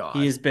 God.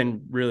 He's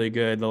been really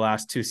good the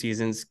last 2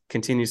 seasons,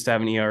 continues to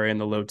have an ERA in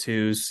the low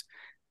 2s,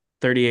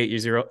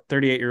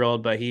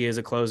 38-year-old, but he is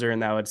a closer,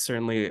 and that would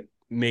certainly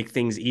make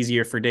things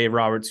easier for Dave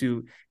Roberts,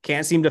 who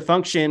can't seem to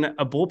function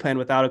a bullpen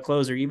without a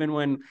closer. Even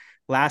when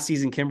last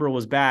season Kimbrel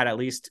was bad, at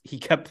least he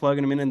kept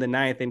plugging him in the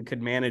 9th and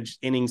could manage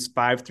innings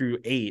 5 through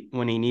 8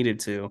 when he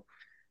needed to.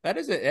 That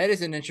is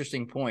an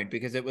interesting point,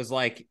 because it was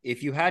like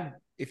if you had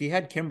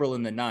Kimbrel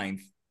in the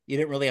 9th, you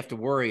didn't really have to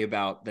worry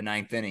about the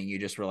 9th inning. You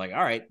just were like,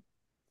 all right,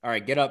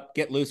 get up,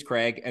 get loose,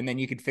 Craig, and then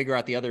you could figure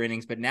out the other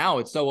innings. But now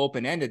it's so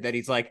open-ended that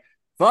he's like,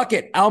 fuck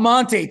it,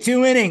 Almonte,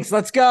 2 innings,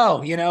 let's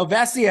go. You know,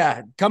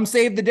 Vesia, come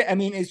save the day. I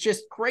mean, it's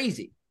just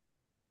crazy.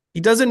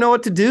 He doesn't know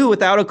what to do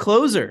without a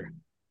closer.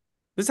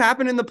 This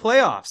happened in the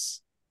playoffs.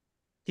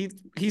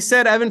 He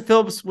said Evan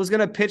Phillips was going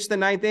to pitch the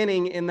 9th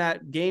inning in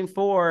that game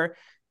 4,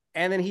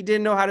 and then he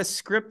didn't know how to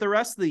script the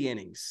rest of the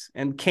innings.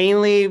 And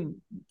Canely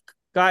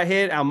got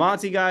hit,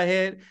 Almonte got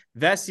hit,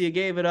 Vesia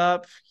gave it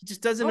up. He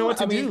just doesn't know what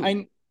to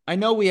do. I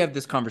know we have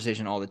this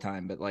conversation all the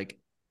time, but like,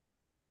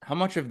 how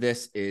much of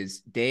this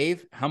is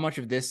Dave? How much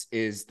of this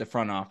is the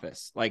front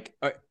office? Like,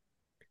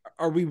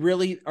 are we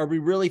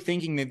really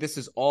thinking that this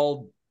is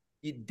all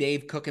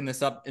Dave cooking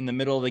this up in the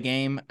middle of the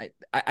game?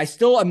 I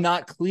still am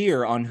not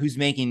clear on who's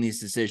making these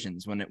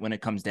decisions when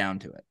it comes down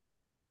to it.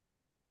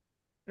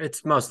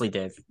 It's mostly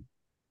Dave.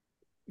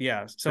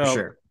 Yeah.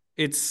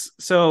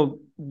 So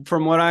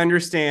from what I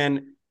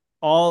understand,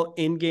 all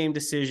in-game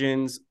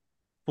decisions,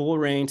 full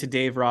reign to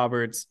Dave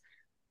Roberts.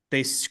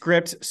 They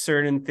script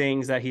certain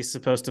things that he's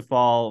supposed to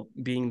fall,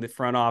 being the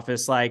front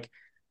office. Like,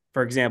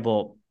 for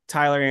example,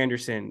 Tyler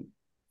Anderson,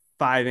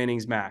 5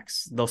 innings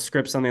max. They'll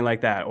script something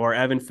like that. Or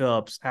Evan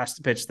Phillips has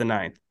to pitch the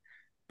 9th.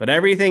 But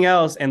everything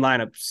else, and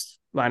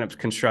lineup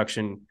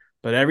construction,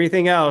 but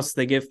everything else,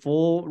 they give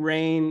full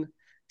reign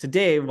to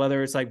Dave,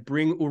 whether it's like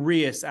bring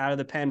Urias out of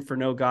the pen for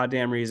no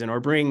goddamn reason, or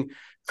bring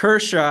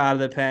Kershaw out of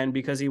the pen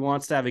because he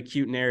wants to have a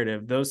cute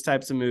narrative. Those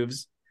types of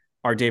moves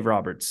are Dave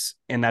Roberts,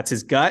 and that's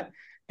his gut.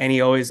 And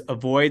he always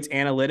avoids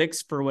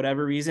analytics for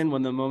whatever reason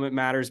when the moment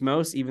matters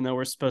most, even though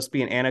we're supposed to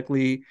be an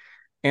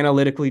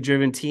analytically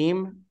driven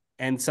team.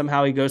 And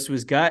somehow he goes to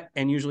his gut,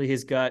 and usually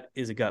his gut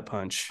is a gut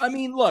punch. I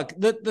mean, look,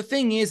 the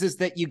thing is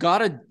that you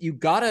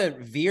gotta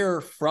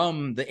veer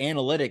from the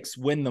analytics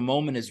when the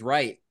moment is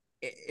right.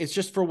 It's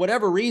just, for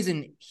whatever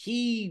reason,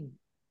 he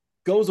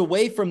goes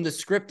away from the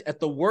script at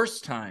the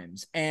worst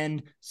times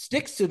and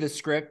sticks to the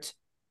script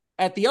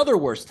at the other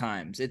worst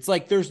times. It's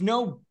like there's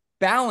no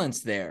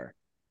balance there.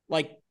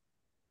 Like,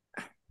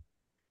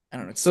 I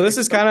don't know. So this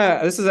is kind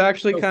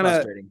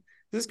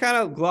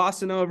of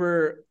glossing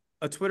over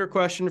a Twitter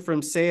question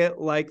from Say It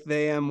Like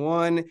They Am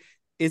One.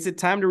 Is it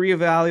time to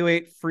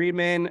reevaluate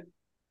Friedman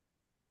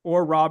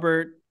or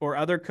Robert or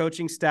other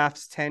coaching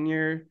staff's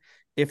tenure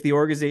if the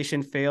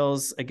organization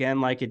fails again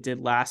like it did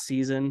last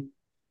season?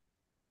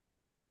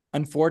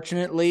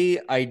 Unfortunately,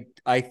 I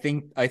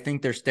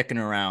think they're sticking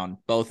around,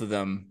 both of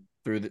them,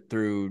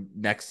 through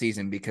next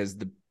season, because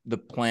the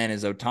plan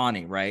is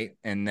Ohtani, right?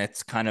 And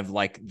that's kind of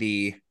like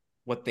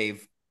what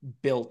they've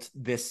built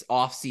this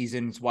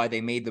offseason. It's why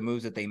they made the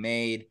moves that they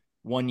made.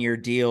 1-year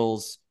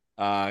deals,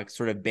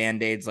 sort of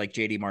band-aids like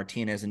JD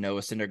Martinez and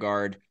Noah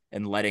Syndergaard,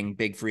 and letting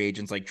big free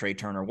agents like Trey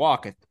Turner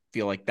walk. I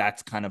feel like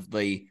that's kind of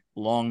the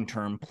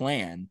long-term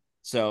plan.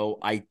 So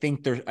I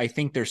think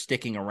they're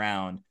sticking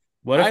around.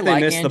 What if they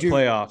miss the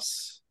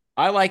playoffs?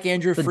 I like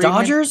Andrew The Friedman.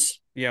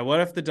 Dodgers? Yeah,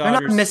 what if the Dodgers...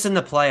 They're not missing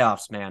the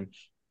playoffs, man.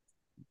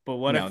 But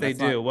what if they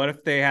do? What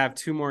if they have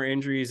 2 more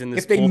injuries and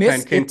this if they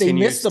miss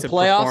the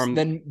playoffs, perform...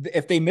 then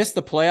if they miss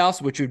the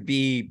playoffs, which would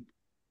be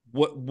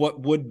what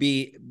would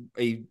be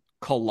a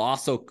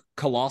colossal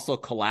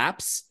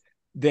collapse,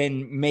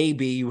 then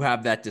maybe you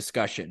have that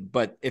discussion.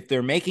 But if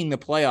they're making the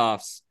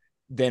playoffs,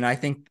 then I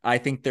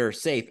think they're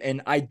safe.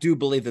 And I do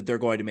believe that they're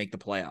going to make the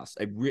playoffs.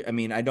 I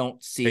mean, I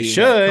don't see. They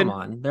should. Come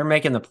on. They're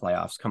making the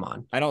playoffs. Come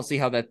on. I don't see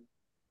how that.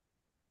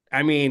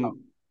 I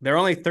mean, they're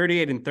only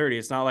 38-30.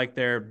 It's not like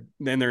they're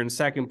in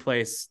second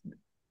place.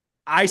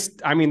 I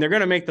mean, they're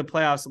going to make the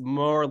playoffs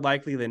more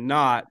likely than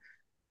not,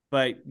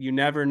 but you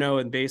never know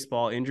in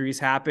baseball. Injuries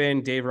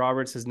happen. Dave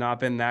Roberts has not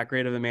been that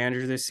great of a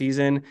manager this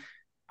season.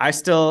 I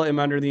still am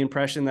under the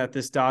impression that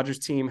this Dodgers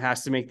team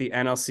has to make the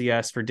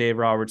NLCS for Dave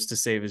Roberts to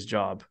save his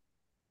job.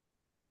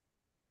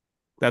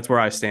 That's where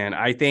I stand.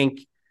 I think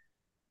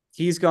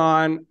he's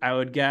gone. I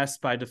would guess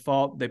by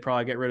default, they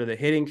probably get rid of the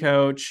hitting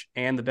coach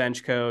and the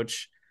bench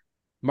coach.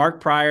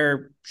 Mark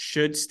Pryor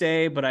should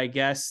stay, but I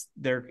guess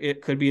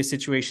it could be a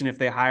situation if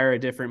they hire a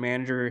different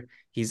manager.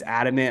 He's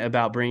adamant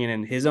about bringing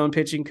in his own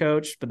pitching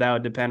coach, but that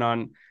would depend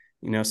on,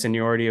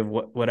 seniority of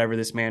whatever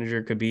this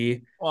manager could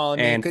be. Well, I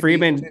mean, and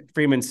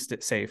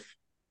Freeman's safe.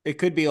 It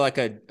could be like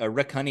a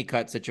Rick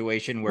Honeycutt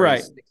situation where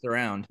he sticks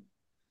around.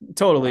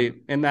 Totally.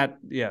 And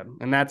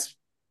that's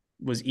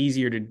was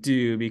easier to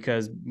do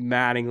because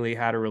Mattingly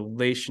had a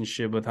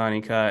relationship with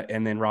Honeycutt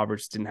and then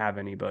Roberts didn't have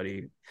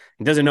anybody.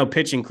 He doesn't know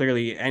pitching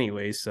clearly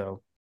anyway.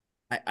 So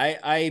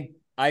I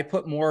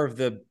put more of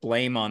the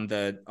blame on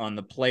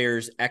the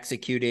players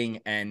executing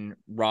and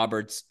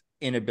Roberts'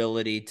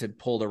 inability to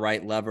pull the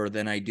right lever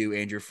than I do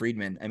Andrew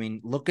Friedman. I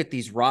mean, look at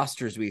these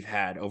rosters we've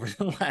had over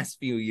the last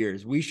few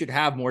years. We should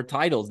have more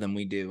titles than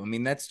we do. I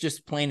mean, that's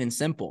just plain and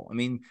simple. I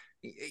mean,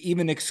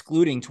 even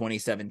excluding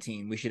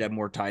 2017, we should have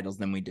more titles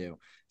than we do.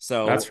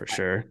 So that's for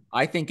sure.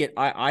 I think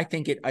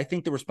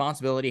the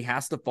responsibility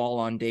has to fall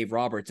on Dave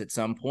Roberts at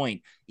some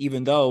point,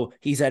 even though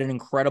he's had an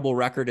incredible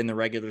record in the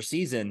regular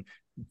season.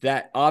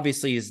 That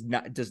obviously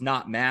does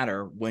not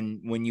matter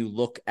when you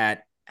look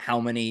at how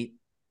many,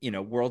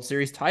 World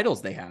Series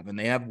titles they have, and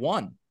they have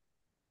one.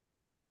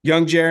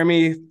 Young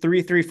Jeremy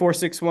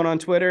 33461 on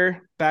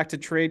Twitter. Back to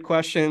trade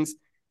questions.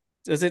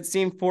 Does it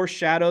seem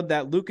foreshadowed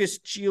that Lucas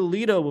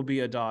Giolito will be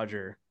a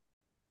Dodger?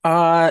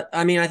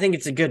 I mean, I think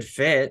it's a good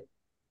fit.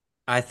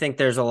 I think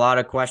there's a lot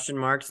of question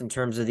marks in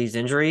terms of these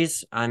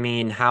injuries. I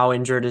mean, how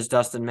injured is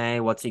Dustin May?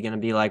 What's he going to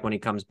be like when he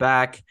comes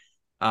back?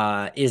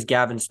 Is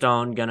Gavin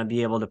Stone going to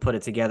be able to put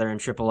it together in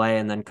AAA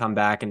and then come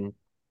back and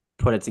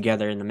put it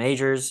together in the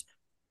majors?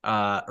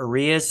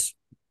 Arias,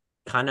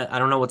 I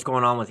don't know what's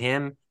going on with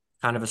him.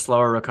 Kind of a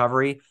slower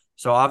recovery.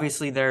 So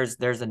obviously there's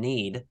a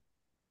need.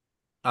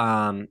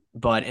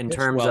 But in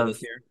terms of,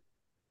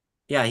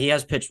 yeah, he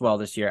has pitched well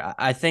this year.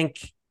 I think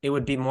it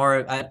would be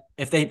more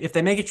if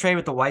they make a trade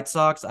with the White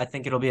Sox, I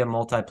think it'll be a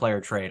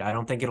multiplayer trade. I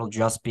don't think it'll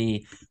just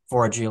be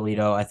for a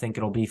Giolito. I think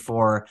it'll be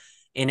for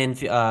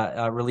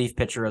a relief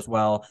pitcher as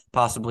well,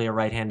 possibly a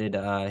right-handed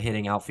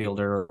hitting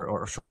outfielder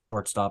or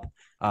shortstop,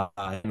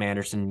 Tim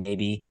Anderson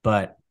maybe.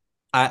 But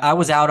I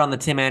was out on the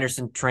Tim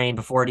Anderson train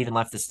before it even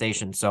left the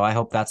station, so I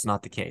hope that's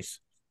not the case.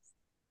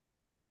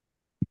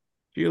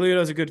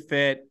 Giolito's a good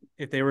fit.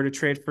 If they were to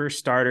trade for a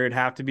starter, it'd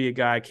have to be a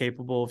guy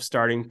capable of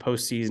starting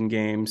postseason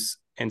games.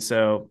 And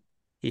so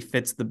he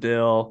fits the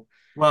bill.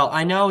 Well,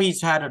 I know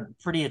he's had a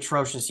pretty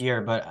atrocious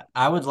year, but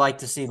I would like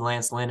to see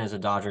Lance Lynn as a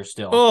Dodger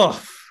still.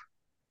 Oh,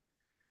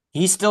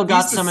 he's still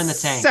got some in the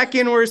tank.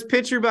 Second worst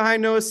pitcher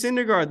behind Noah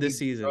Syndergaard this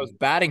season. Throws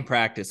batting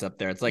practice up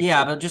there. It's like,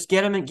 yeah, but just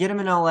get him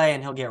in LA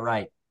and he'll get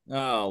right.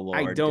 Oh Lord,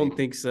 I don't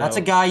think so. That's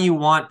a guy you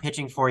want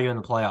pitching for you in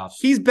the playoffs.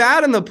 He's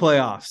bad in the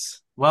playoffs.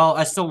 Well,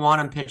 I still want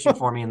him pitching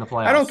for me in the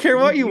playoffs. I don't care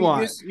what you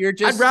want.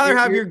 I'd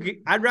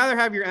rather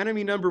have your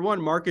enemy number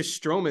one, Marcus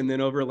Stroman, than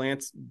over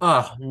Lance.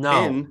 Oh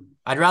no, Lynn.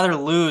 I'd rather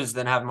lose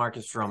than have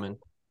Marcus Stroman.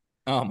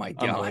 Oh my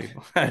god,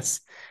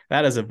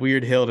 that is a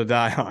weird hill to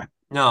die on.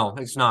 No,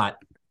 it's not.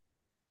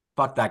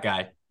 Fuck that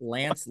guy.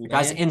 Lance Lynn.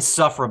 Guy's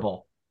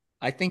insufferable.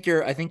 I think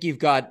you've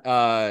got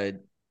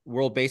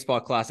World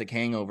Baseball Classic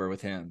hangover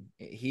with him.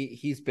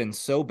 He's been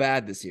so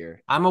bad this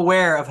year. I'm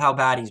aware of how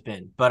bad he's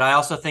been, but I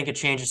also think a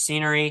change of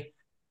scenery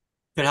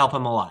could help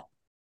him a lot.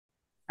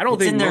 I don't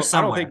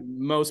think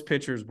most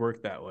pitchers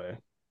work that way.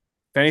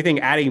 If anything,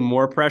 adding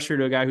more pressure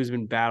to a guy who's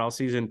been bad all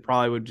season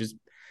probably would just.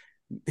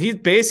 He's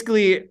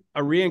basically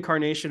a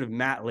reincarnation of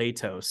Matt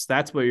Latos.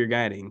 That's what you're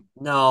getting.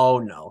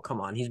 No,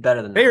 come on, he's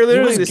better than that. They are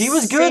literally he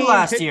was good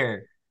last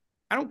year.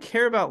 I don't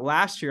care about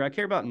last year. I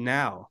care about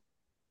now.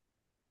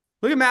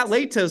 Look at Matt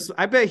Latos.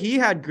 I bet he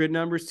had good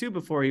numbers too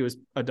before he was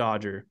a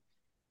Dodger.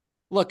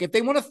 Look, if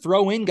they want to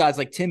throw in guys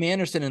like Tim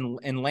Anderson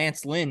and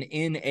Lance Lynn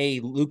in a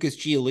Lucas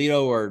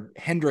Giolito or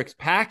Hendricks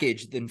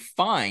package, then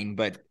fine.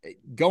 But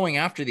going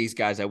after these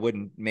guys, I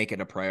wouldn't make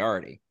it a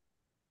priority.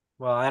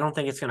 Well, I don't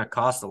think it's going to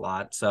cost a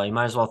lot, so you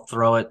might as well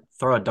throw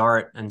a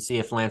dart and see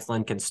if Lance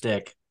Lynn can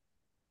stick.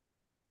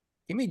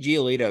 Give me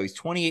Giolito. He's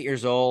 28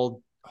 years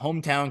old,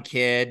 hometown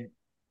kid.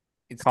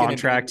 It's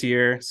contract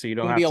year, so you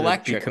don't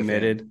have to be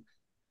committed.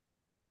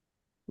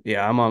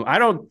 Yeah, I'm on. I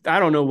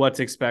don't know what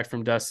to expect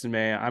from Dustin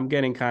May. I'm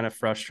getting kind of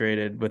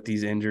frustrated with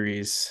these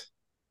injuries.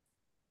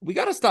 We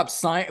got to stop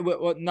signing.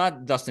 Well,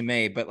 not Dustin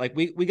May, but like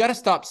we got to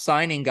stop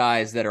signing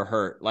guys that are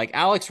hurt. Like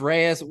Alex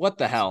Reyes. What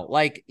the hell?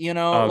 Like,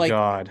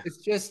 God. It's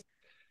just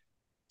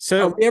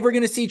So are we ever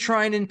going to see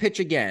Trinan pitch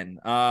again?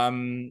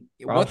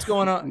 What's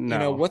going on? No.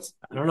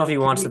 I don't know if he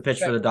wants to pitch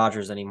for the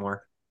Dodgers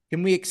anymore.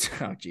 Can we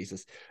oh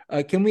Jesus.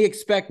 Can we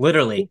expect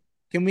literally?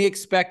 Can we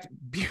expect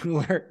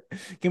Bueller?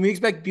 Can we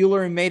expect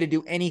Bueller and May to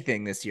do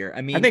anything this year?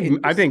 I mean,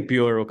 I think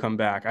Bueller will come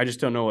back. I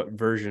just don't know what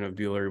version of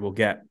Bueller we'll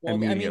get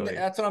immediately. I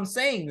mean, that's what I'm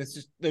saying.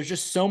 There's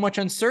just so much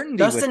uncertainty.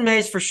 Dustin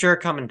May's for sure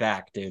coming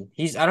back, dude.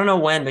 I don't know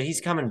when, but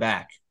he's coming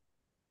back.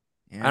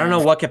 Yeah. I don't know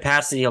what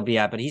capacity he'll be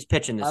at, but he's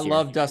pitching this year. I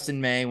love Dustin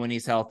May when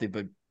he's healthy,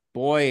 but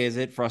boy, is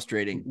it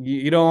frustrating.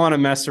 You don't want to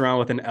mess around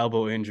with an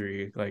elbow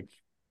injury. Like,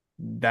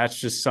 that's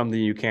just something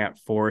you can't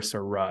force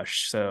or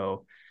rush.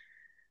 So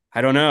I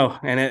don't know.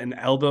 And an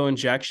elbow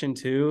injection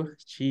too.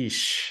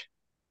 Sheesh.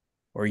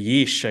 Or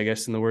yeesh, I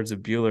guess, in the words of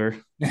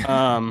Bueller.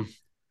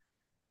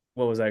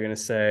 What was I going to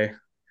say?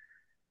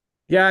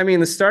 Yeah, I mean,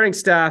 the starting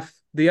staff,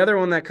 the other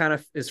one that kind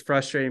of is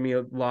frustrating me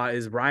a lot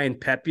is Ryan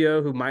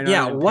Pepio, who might not.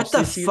 Yeah, what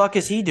the fuck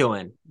is he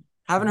doing?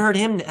 Haven't heard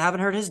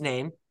his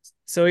name.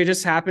 So he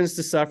just happens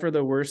to suffer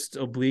the worst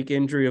oblique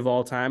injury of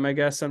all time, I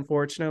guess,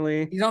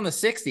 unfortunately. He's on the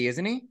 60,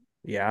 isn't he?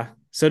 Yeah.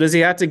 So does he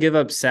have to give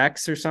up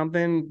sex or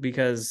something?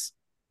 Because,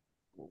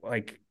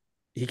 like,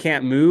 he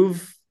can't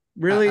move,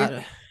 really?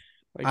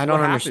 I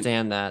don't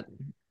understand that.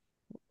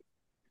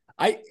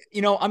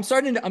 I'm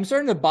starting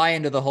to buy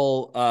into the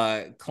whole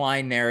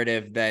Klein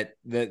narrative that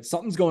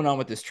something's going on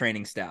with this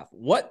training staff.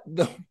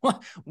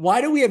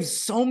 Why do we have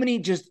so many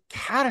just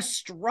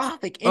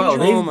catastrophic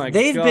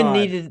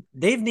injuries?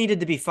 They've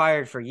needed to be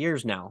fired for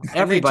years now.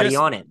 Everybody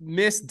on it.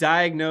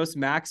 Misdiagnosed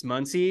Max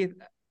Muncy.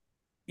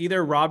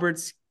 Either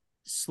Roberts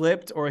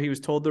slipped or he was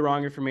told the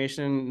wrong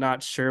information,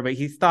 not sure, but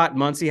he thought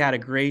Muncy had a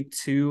grade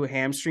 2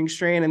 hamstring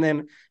strain, and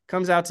then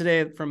comes out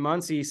today from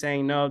Muncy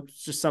saying no,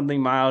 it's just something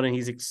mild, and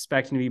he's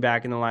expecting to be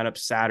back in the lineup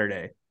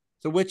Saturday.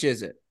 So which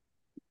is it?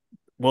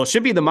 Well, it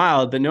should be the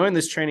mild, but knowing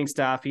this training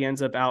staff, he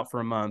ends up out for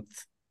a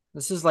month.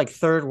 This is like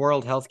third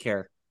world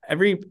healthcare.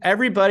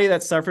 Everybody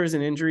that suffers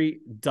an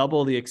injury,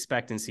 double the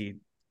expectancy.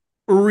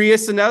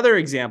 Urias, another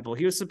example.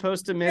 He was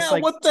supposed to miss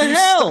what the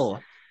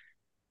hell?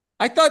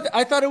 I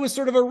thought it was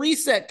sort of a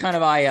reset kind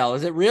of IL.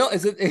 Is it real?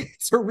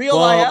 It's a real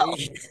IL?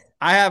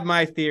 I have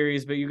my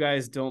theories, but you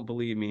guys don't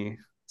believe me.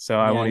 So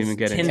I won't even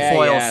get into it.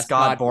 Tinfoil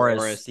Scott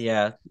Boras.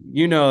 Yeah.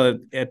 You know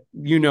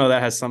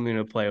that has something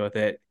to play with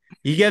it.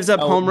 He gives up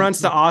home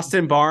runs to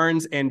Austin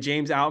Barnes and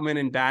James Outman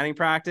in batting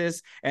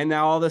practice, and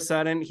now all of a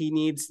sudden he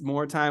needs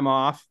more time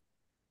off.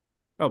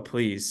 Oh,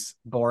 please.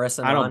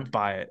 Boras, I don't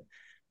buy it.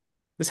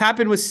 This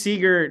happened with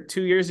Seager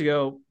 2 years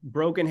ago.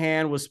 Broken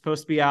hand, was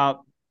supposed to be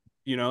out.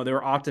 They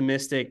were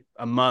optimistic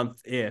a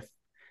month and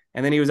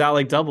then he was out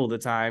like double the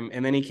time,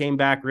 and then he came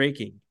back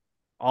raking,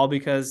 all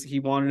because he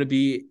wanted to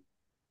be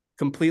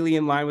completely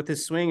in line with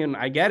his swing, and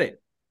I get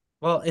it.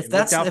 Well, if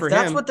that's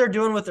what they're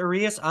doing with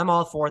Urias, I'm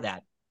all for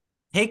that.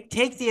 Take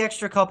the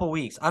extra couple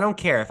weeks. I don't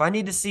care if I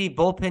need to see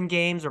bullpen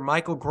games or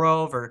Michael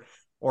Grove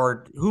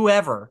or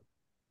whoever.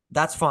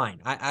 That's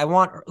fine. I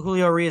want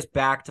Julio Urias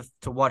back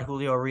to what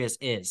Julio Urias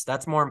is.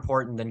 That's more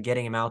important than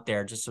getting him out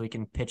there just so he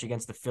can pitch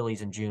against the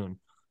Phillies in June.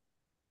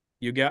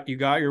 You got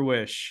your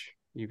wish.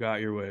 You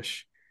got your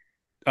wish.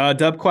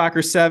 Dub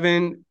Quacker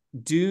 7.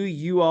 Do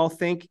you all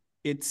think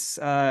it's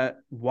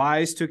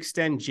wise to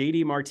extend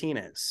JD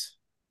Martinez?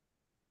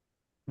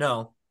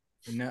 No,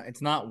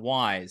 it's not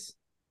wise,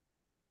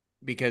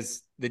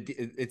 because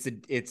it's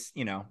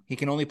he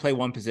can only play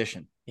one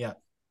position. Yeah.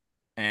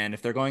 And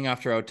if they're going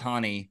after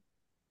Ohtani,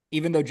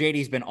 even though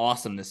JD's been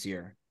awesome this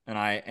year,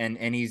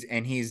 and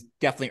he's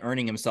definitely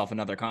earning himself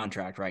another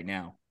contract right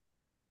now.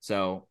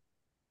 So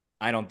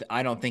I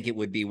don't think it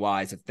would be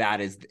wise if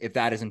that is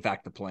in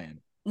fact the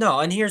plan. No,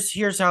 and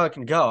here's how it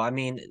can go. I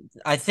mean,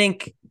 I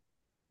think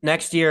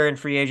next year in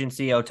free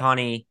agency,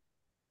 Ohtani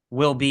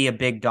will be a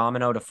big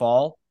domino to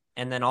fall,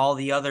 and then all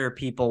the other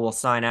people will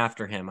sign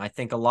after him. I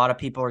think a lot of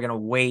people are going to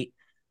wait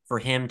for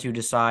him to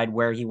decide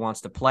where he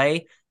wants to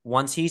play.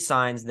 Once he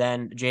signs,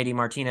 then JD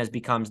Martinez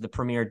becomes the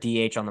premier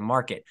DH on the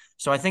market.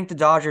 So I think the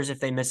Dodgers, if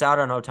they miss out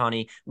on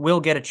Ohtani,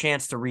 will get a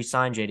chance to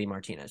re-sign JD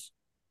Martinez.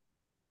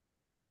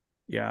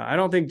 Yeah, I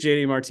don't think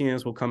JD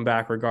Martinez will come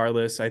back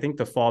regardless. I think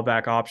the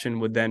fallback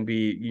option would then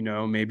be,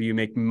 maybe you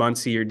make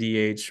Muncy your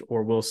DH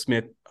or Will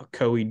Smith a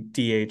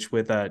DH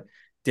with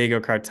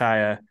Diego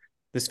Cartaya.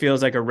 This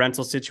feels like a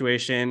rental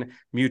situation,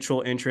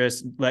 mutual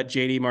interest. Let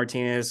JD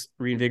Martinez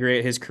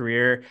reinvigorate his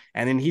career,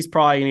 and then he's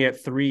probably going to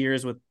get 3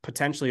 years with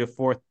potentially a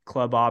fourth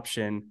club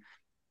option,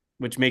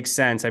 which makes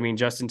sense. I mean,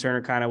 Justin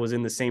Turner kind of was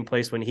in the same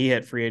place when he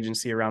hit free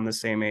agency around the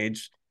same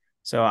age.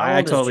 So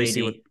I totally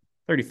see what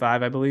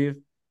 35, I believe.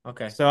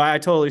 Okay. So I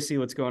totally see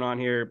what's going on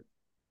here.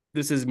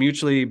 This is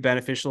mutually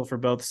beneficial for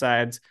both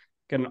sides.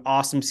 Got an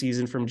awesome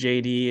season from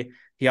JD.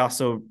 He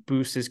also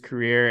boosts his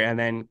career and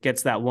then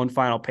gets that one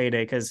final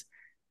payday because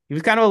he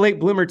was kind of a late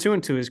bloomer too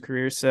into his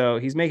career. So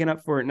he's making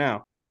up for it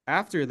now.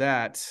 After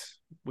that,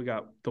 we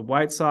got the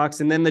White Sox,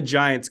 and then the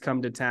Giants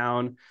come to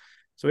town.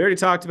 So we already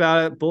talked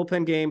about it.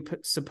 Bullpen game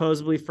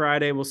supposedly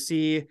Friday. We'll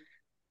see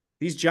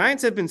these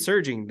Giants have been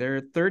surging.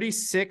 They're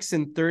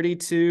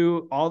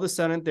 36-32. All of a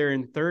sudden, they're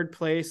in third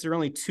place. They're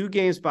only 2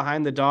 games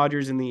behind the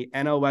Dodgers in the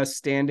NOS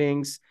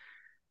standings.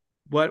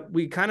 What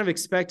we kind of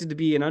expected to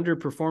be an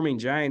underperforming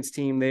Giants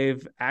team,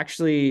 they've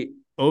actually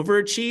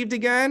overachieved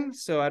again.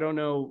 So I don't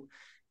know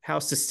how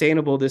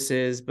sustainable this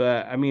is,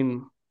 but I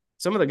mean,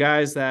 some of the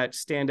guys that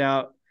stand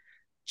out,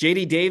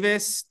 JD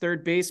Davis,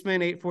 third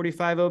baseman,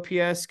 845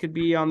 OPS, could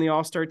be on the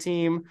All-Star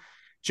team.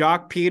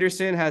 Jock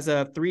Peterson has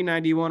a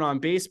 391 on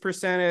base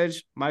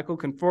percentage. Michael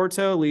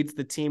Conforto leads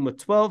the team with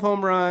 12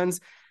 home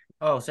runs.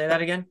 Oh, say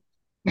that again.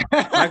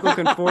 Michael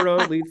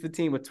Conforto leads the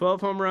team with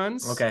 12 home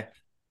runs. Okay.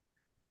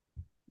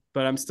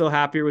 But I'm still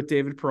happier with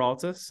David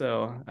Peralta,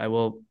 so I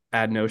will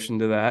add Notion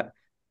to that.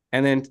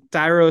 And then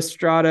Thairo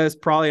Estrada is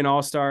probably an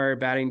all-star,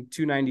 batting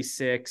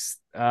 296.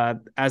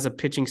 As a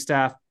pitching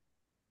staff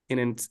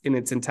in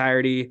its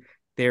entirety,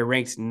 they're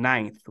ranked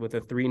 9th with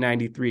a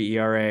 3.93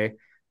 ERA.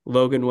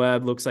 Logan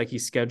Webb looks like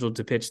he's scheduled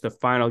to pitch the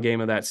final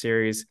game of that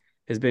series,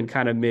 has been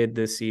kind of mid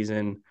this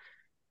season.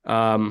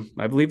 I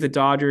believe the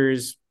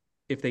Dodgers,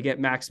 if they get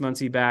Max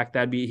Muncy back,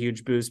 that'd be a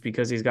huge boost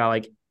because he's got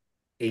like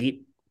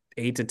 8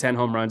 to 10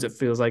 home runs, it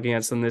feels like,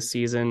 against them this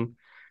season.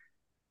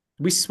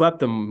 We swept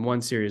them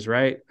one series,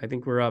 right? I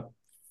think we're up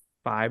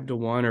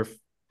 5-1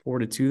 or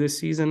 4-2 this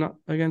season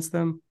against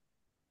them.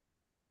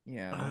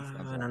 Yeah,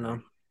 I don't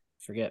know.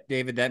 Forget.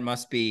 David, that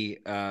must be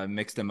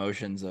mixed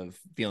emotions of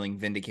feeling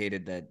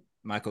vindicated that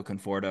Michael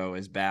Conforto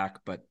is back,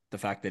 but the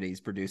fact that he's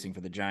producing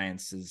for the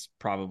Giants is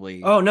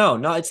probably... Oh, no,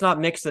 it's not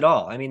mixed at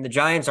all. I mean, the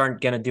Giants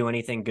aren't going to do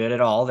anything good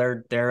at all.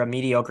 They're a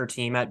mediocre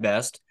team at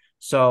best.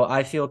 So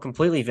I feel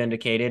completely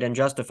vindicated and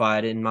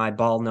justified in my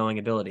ball-knowing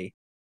ability.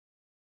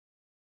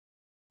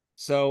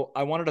 So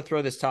I wanted to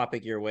throw this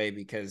topic your way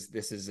because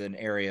this is an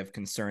area of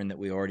concern that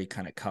we already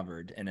kind of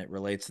covered, and it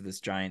relates to this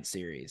Giant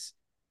series.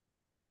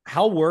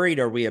 How worried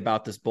are we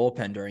about this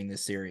bullpen during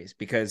this series?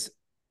 Because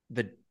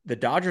the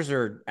Dodgers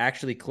are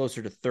actually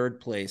closer to third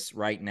place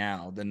right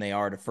now than they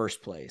are to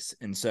first place.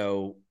 And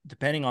so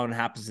depending on what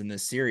happens in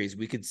this series,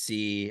 we could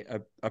see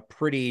a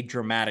pretty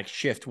dramatic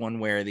shift one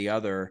way or the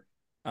other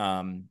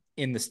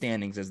in the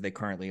standings as they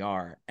currently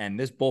are. And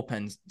this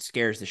bullpen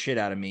scares the shit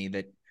out of me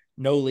that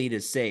no lead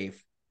is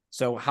safe.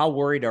 So how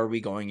worried are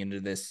we going into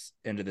this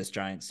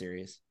Giants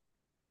series?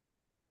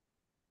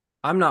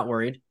 I'm not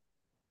worried.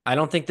 I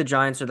don't think the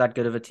Giants are that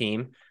good of a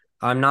team.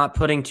 I'm not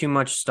putting too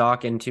much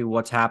stock into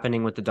what's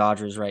happening with the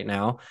Dodgers right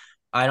now.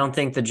 I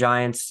think the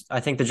Giants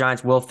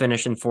will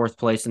finish in 4th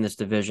place in this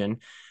division.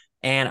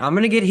 And I'm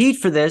going to get heat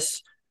for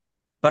this,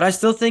 but I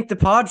still think the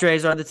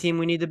Padres are the team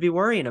we need to be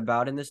worrying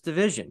about in this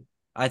division.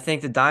 I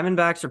think the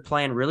Diamondbacks are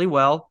playing really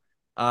well.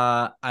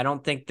 I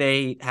don't think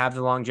they have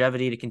the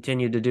longevity to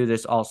continue to do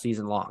this all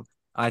season long.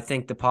 I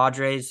think the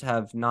Padres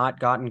have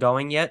not gotten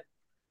going yet.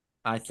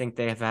 I think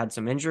they have had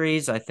some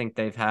injuries. I think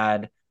they've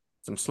had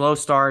some slow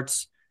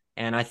starts.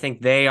 And I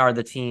think they are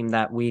the team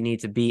that we need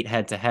to beat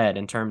head to head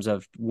in terms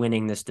of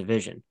winning this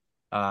division.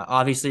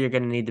 Obviously, you're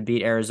going to need to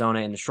beat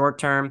Arizona in the short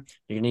term.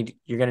 You're going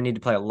to need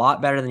to play a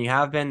lot better than you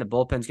have been. The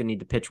bullpen's going to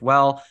need to pitch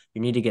well. You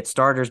need to get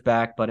starters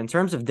back. But in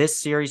terms of this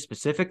series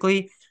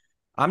specifically,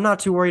 I'm not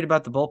too worried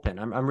about the bullpen.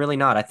 I'm really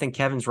not. I think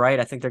Kevin's right.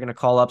 I think they're going to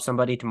call up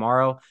somebody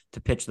tomorrow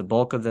to pitch the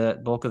bulk of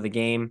the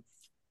game.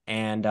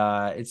 And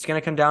it's going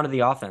to come down to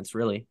the offense,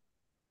 really.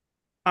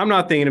 I'm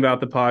not thinking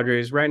about the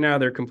Padres. Right now,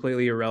 they're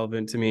completely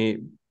irrelevant to me.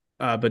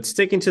 But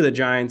sticking to the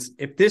Giants,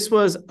 if this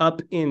was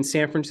up in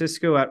San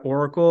Francisco at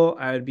Oracle,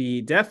 I would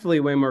be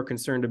definitely way more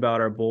concerned about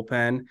our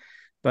bullpen.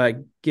 But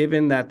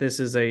given that this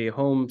is a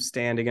home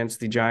stand against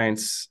the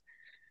Giants,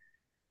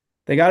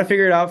 they got to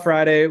figure it out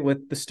Friday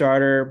with the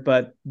starter.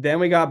 But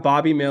then we got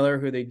Bobby Miller,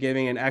 who they're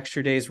giving an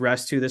extra day's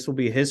rest to. This will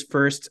be his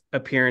first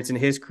appearance in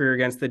his career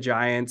against the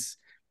Giants.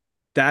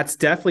 That's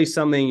definitely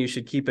something you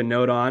should keep a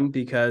note on,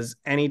 because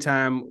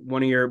anytime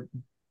one of your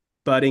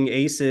budding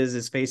aces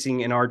is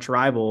facing an arch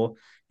rival,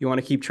 you want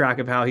to keep track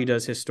of how he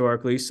does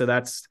historically. So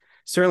that's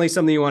certainly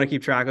something you want to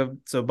keep track of.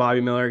 So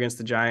Bobby Miller against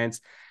the Giants.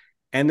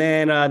 And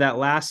then that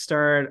last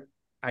start,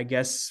 I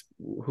guess,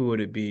 who would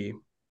it be? Is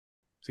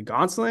it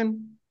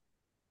Gonsolin?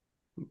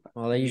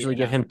 Well, they usually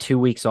give him 2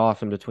 weeks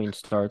off in between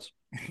starts.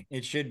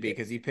 It should be,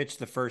 because he pitched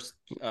the first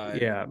White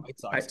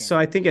Sox game. So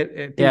I think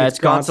it's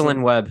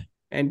Gonsolin Webb.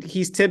 And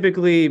he's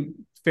typically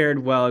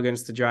fared well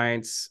against the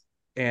Giants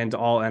and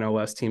all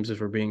NOS teams, if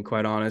we're being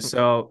quite honest.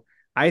 So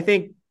I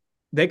think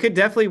they could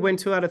definitely win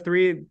 2 out of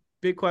 3.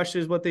 Big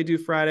question is what they do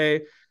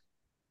Friday.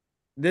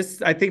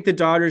 I think the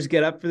Dodgers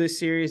get up for this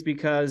series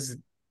because,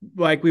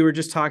 like we were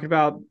just talking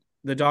about,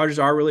 the Dodgers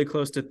are really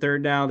close to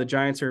third now. The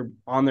Giants are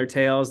on their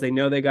tails. They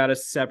know they got to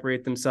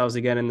separate themselves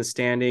again in the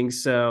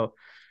standings. So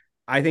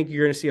I think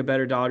you're going to see a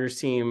better Dodgers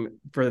team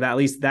for at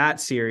least that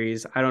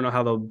series. I don't know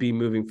how they'll be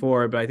moving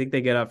forward, but I think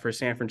they get up for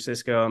San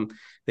Francisco and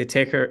they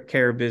take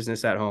care of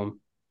business at home.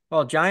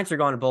 Well, Giants are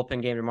going to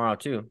bullpen game tomorrow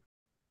too.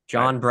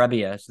 John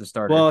Brebbia is the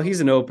starter. Well, he's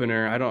an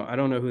opener. I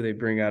don't know who they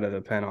bring out of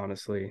the pen,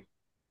 honestly.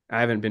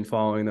 I haven't been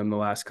following them the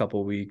last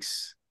couple of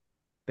weeks.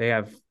 They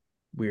have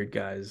weird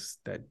guys.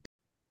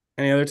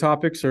 Any other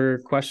topics or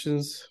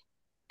questions?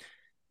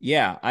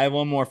 Yeah, I have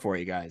one more for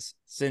you guys.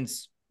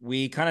 Since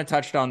we kind of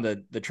touched on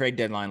the trade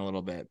deadline a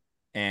little bit,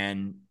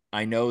 and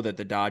I know that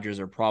the Dodgers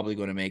are probably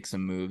going to make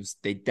some moves.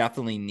 They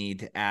definitely need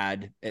to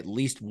add at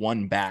least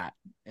one bat.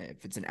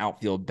 If it's an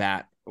outfield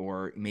bat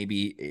or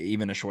maybe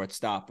even a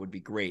shortstop would be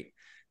great.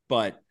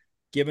 But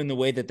given the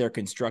way that they're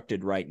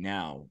constructed right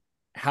now,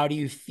 how do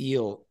you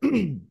feel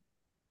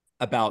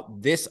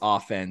about this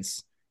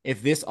offense?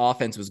 If this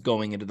offense was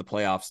going into the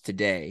playoffs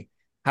today,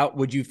 how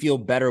would you feel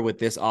better with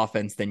this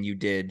offense than you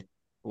did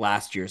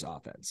last year's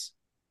offense?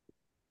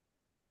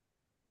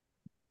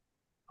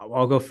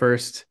 I'll go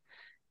first.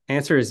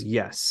 Answer is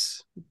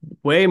yes.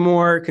 Way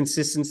more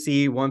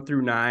consistency 1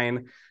 through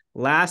 9.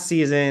 Last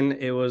season,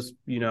 it was,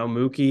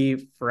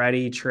 Mookie,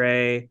 Freddie,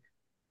 Trey,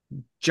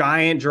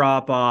 giant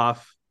drop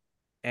off.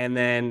 And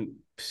then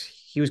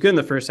he was good in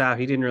the first half.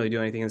 He didn't really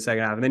do anything in the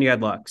second half. And then you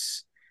had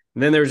Lux.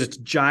 And then there was just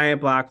a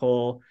giant black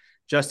hole.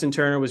 Justin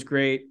Turner was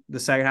great the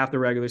second half of the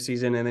regular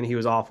season. And then he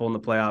was awful in the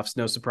playoffs.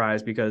 No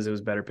surprise because it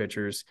was better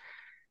pitchers.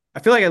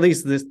 I feel like at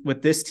least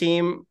with this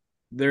team,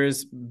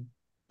 there's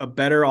a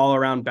better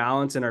all-around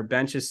balance, and our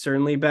bench is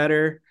certainly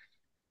better.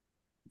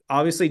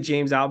 Obviously,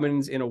 James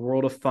Outman's in a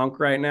world of funk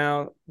right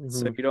now,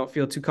 so you don't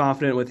feel too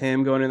confident with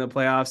him going into the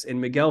playoffs. And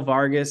Miguel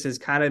Vargas has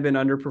kind of been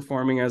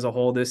underperforming as a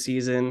whole this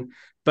season,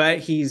 but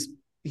he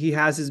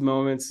has his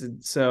moments,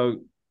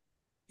 so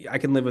I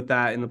can live with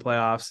that in the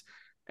playoffs.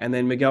 And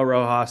then Miguel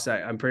Rojas,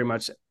 I'm pretty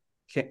much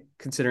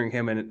considering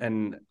him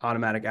an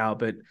automatic out.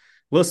 But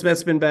Will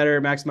Smith's been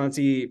better. Max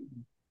Muncy,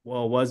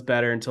 was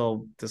better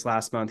until this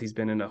last month. He's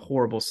been in a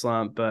horrible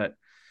slump, but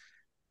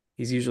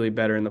he's usually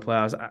better in the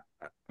playoffs.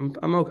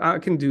 I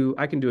can do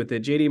with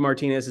it. JD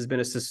Martinez has been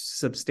a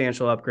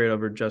substantial upgrade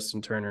over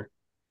Justin Turner.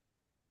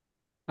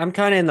 I'm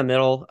kind of in the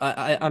middle.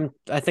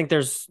 I think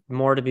there's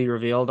more to be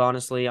revealed.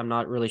 Honestly, I'm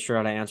not really sure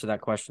how to answer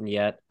that question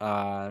yet.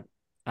 I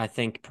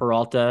think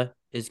Peralta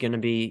is going to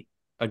be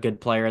a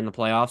good player in the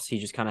playoffs. He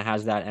just kind of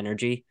has that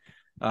energy.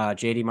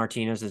 JD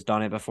Martinez has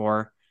done it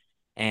before.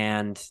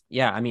 And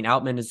yeah, I mean,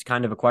 Outman is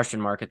kind of a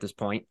question mark at this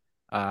point.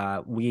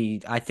 I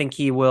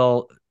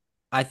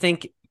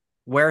think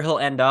where he'll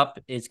end up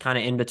is kind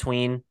of in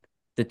between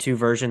the two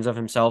versions of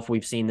himself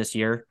we've seen this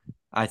year.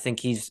 I think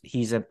he's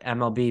an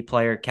MLB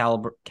player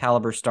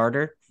caliber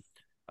starter.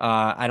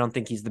 I don't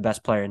think he's the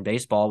best player in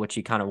baseball, which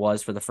he kind of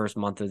was for the first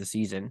month of the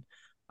season.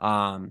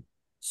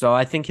 So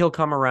I think he'll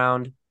come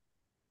around,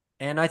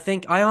 and I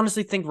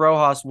honestly think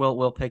Rojas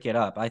will pick it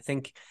up. I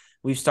think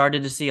we've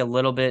started to see a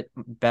little bit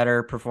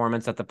better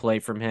performance at the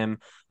plate from him.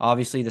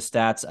 Obviously, the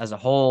stats as a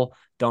whole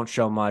don't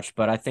show much,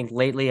 but I think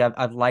lately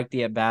I've liked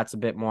the at-bats a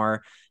bit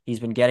more.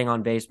 He's been getting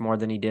on base more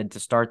than he did to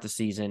start the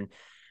season.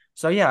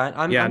 So yeah,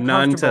 I'm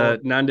none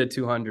to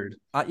 200.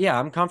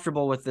 I'm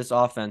comfortable with this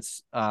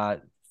offense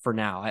for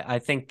now. I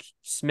think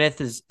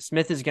Smith is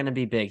going to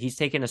be big. He's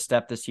taken a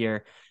step this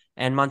year,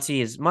 and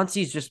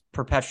Muncy's just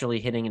perpetually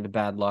hitting into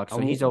bad luck, so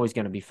he's always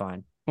going to be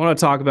fine. I want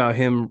to talk about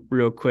him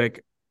real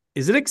quick.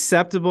 Is it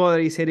acceptable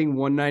that he's hitting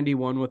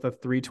 191 with a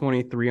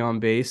 323 on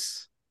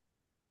base?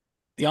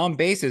 The on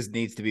bases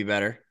needs to be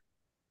better.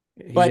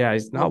 But yeah,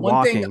 he's not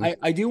walking. Thing,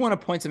 I do want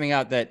to point something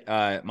out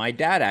that my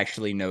dad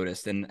actually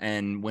noticed.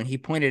 And when he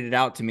pointed it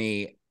out to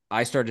me,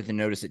 I started to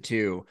notice it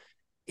too.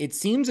 It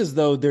seems as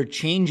though they're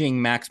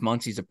changing Max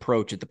Muncy's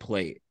approach at the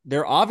plate.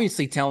 They're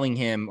obviously telling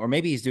him, or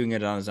maybe he's doing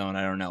it on his own,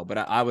 I don't know. But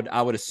I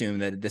would assume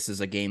that this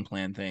is a game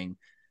plan thing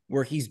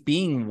where he's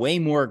being way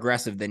more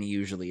aggressive than he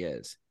usually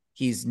is.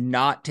 He's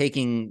not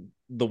taking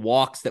the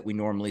walks that we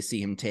normally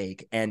see him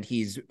take, and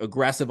he's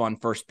aggressive on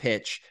first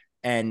pitch,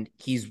 and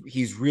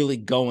he's really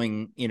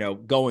going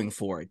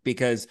for it,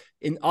 because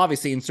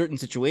obviously in certain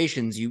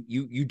situations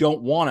you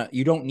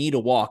don't need a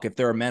walk if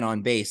there are men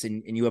on base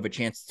and you have a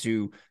chance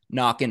to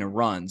knock in a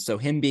run. So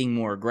him being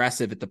more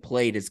aggressive at the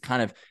plate has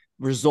kind of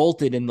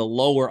resulted in the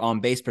lower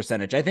on base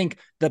percentage. I think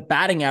the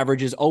batting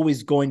average is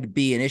always going to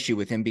be an issue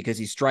with him because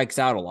he strikes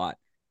out a lot.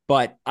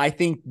 But I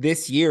think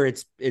this year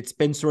it's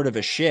been sort of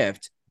a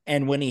shift.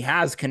 And when he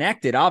has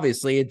connected,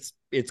 obviously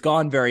it's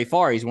gone very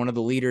far. He's one of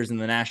the leaders in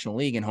the National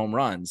League in home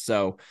runs.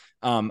 So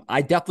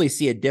I definitely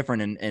see a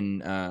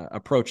different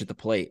approach at the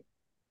plate.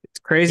 It's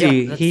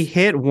crazy. Yeah, he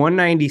hit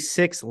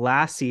 196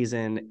 last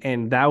season,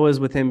 and that was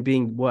with him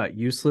being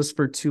useless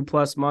for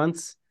 2+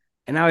 months.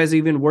 And now he has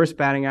even worse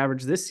batting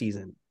average this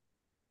season.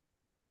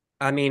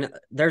 I mean,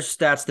 there's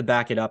stats to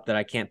back it up that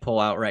I can't pull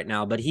out right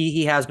now, but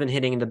he has been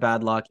hitting into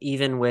bad luck,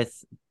 even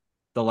with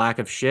the lack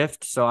of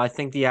shift. So I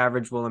think the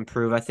average will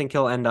improve. I think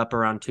he'll end up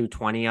around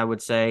 220, I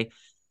would say.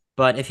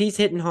 But if he's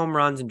hitting home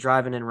runs and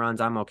driving in runs,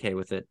 I'm okay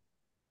with it.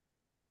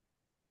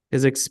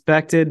 His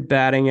expected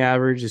batting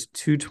average is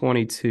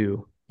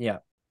 222. Yeah.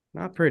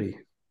 Not pretty.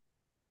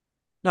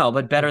 No,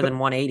 but better than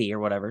 180 or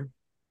whatever.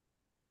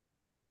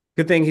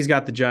 Good thing he's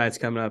got the Giants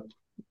coming up.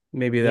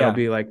 Maybe that'll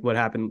be like what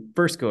happened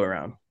first go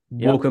around.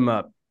 Yep. Woke him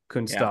up.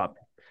 Couldn't stop.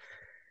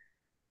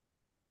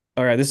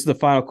 All right, this is the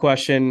final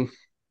question.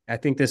 I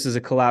think this is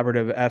a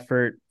collaborative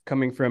effort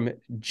coming from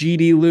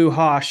GD Lou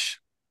Hosh.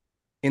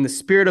 In the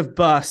spirit of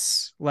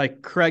bus,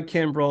 like Craig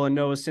Kimbrell and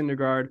Noah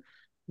Syndergaard,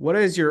 what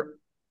is your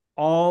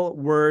all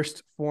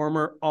worst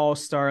former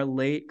All-Star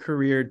late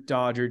career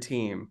Dodger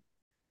team.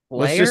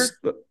 Player?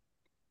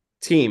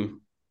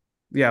 Team.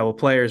 Yeah, well,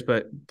 players,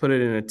 but put it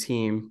in a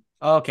team.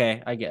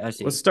 Okay, I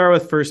see. Let's start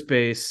with first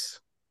base.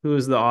 Who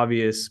is the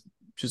obvious,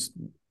 just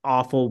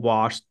awful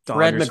washed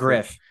Fred Dodgers?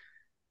 McGriff.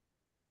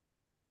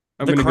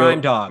 I'm The gonna crime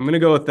go. dog. I'm gonna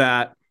go with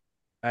that.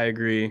 I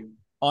agree.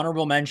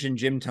 Honorable mention,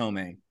 Jim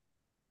Tomei.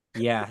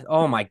 Yeah.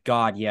 Oh my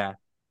God. Yeah.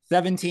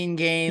 17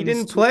 games. He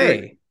didn't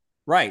play.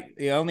 Right.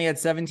 He only had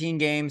 17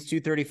 games,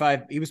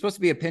 235. He was supposed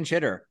to be a pinch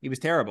hitter. He was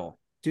terrible.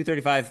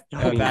 235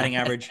 batting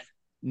average,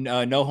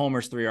 no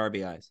homers, 3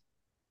 RBIs.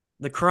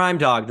 The crime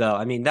dog, though.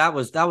 I mean, that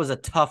was a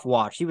tough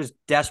watch. He was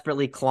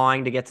desperately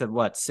clawing to get to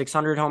what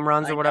 600 home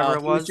runs or whatever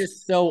it was. He was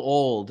just so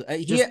old.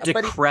 Just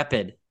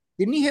decrepit.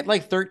 Didn't he hit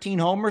like 13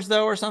 homers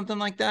though, or something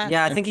like that?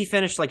 Yeah, I think he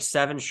finished like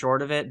 7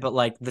 short of it, but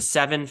like the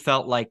 7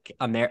 felt like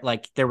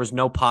like there was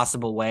no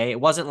possible way.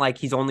 It wasn't like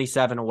he's only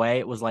 7 away.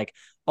 It was like,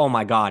 oh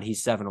my God,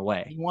 he's 7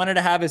 away. He wanted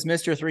to have his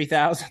Mr.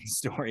 3000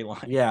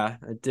 storyline. Yeah,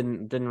 it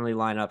didn't really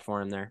line up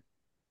for him there.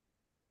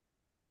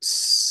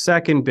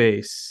 Second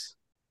base.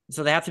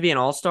 So they have to be an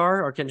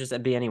all-star or can just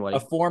be anybody? A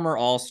former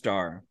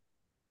all-star.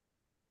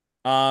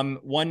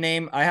 One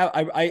name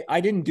I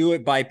didn't do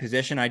it by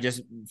position. I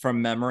just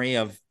from memory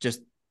of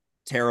just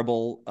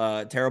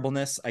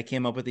terribleness, I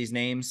came up with these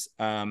names.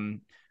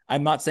 I'm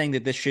not saying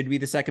that this should be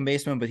the second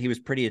baseman, but he was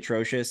pretty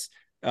atrocious.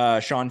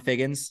 Sean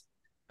Figgins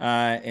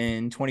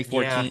in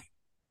 2014, yeah.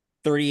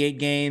 38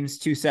 games,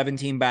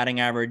 217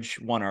 batting average,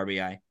 1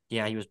 RBI.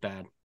 Yeah, he was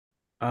bad.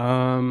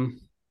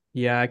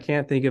 Yeah, I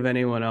can't think of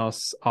anyone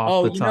else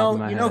off the top of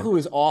my head. You know who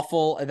was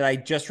awful that I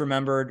just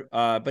remembered,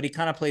 but he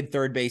kind of played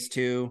third base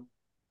too.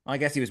 Well, I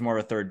guess he was more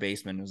of a third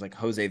baseman. It was like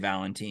Jose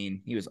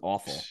Valentin. He was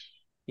awful.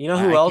 You know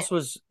who else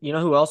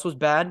was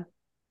bad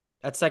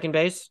at second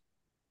base?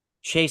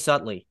 Chase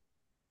Utley.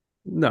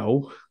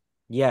 No.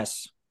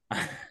 Yes.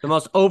 The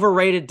most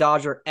overrated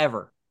Dodger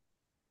ever.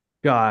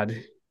 God,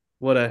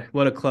 what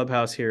a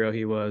clubhouse hero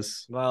he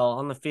was. Well,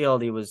 on the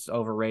field, he was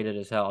overrated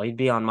as hell. He'd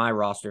be on my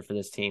roster for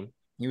this team.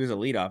 He was a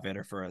leadoff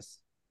hitter for us.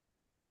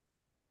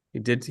 He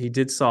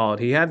did solid.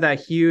 He had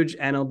that huge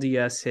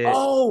NLDS hit.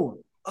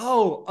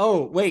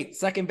 Oh, wait,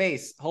 second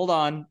base. Hold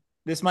on.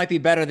 This might be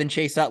better than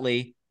Chase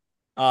Utley.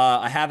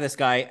 I have this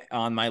guy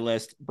on my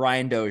list,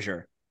 Brian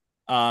Dozier.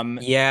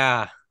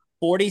 Yeah.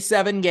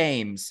 47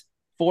 games.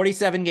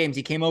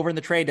 He came over in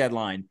the trade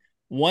deadline.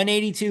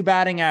 182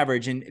 batting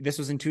average, and this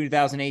was in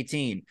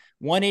 2018.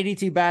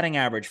 182 batting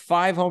average,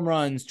 5 home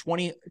runs,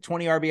 20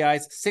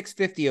 RBIs,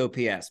 650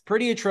 OPS.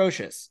 Pretty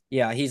atrocious.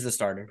 Yeah, he's the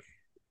starter.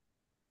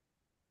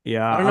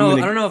 Yeah, I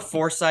don't know if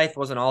Forsythe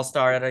was an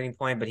all-star at any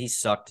point, but he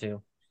sucked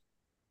too.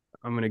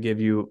 I'm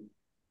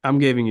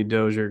giving you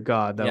Dozier.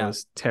 God, that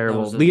was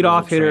terrible. That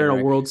leadoff hitter in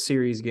a World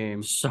Series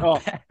game. So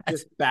bad.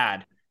 Just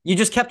bad. You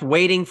just kept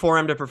waiting for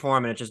him to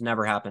perform, and it just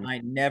never happened.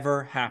 It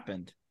never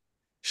happened.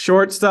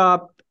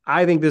 Shortstop.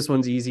 I think this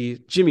one's easy.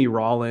 Jimmy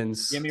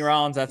Rollins.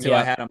 That's who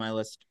I had on my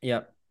list.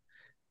 Yep.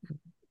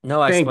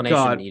 No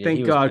explanation needed.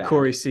 Thank God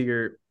Corey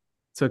Seager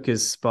took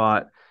his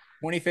spot.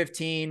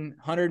 2015,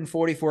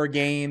 144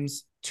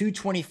 games,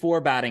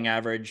 224 batting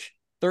average,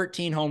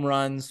 13 home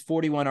runs,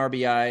 41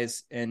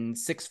 RBIs, and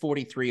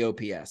 643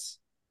 OPS.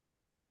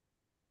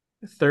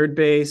 Third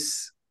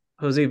base,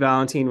 Jose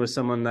Valentin was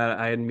someone that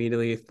I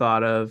immediately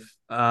thought of.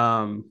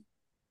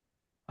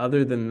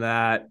 Other than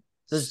that,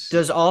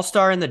 does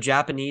All-Star in the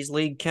Japanese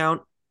league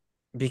count?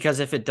 Because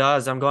if it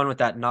does, I'm going with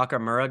that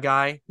Nakamura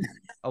guy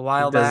a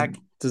while back.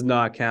 Does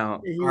not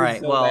count. All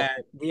right. Bad.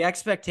 The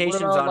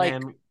expectations on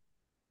him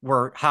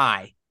were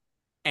high,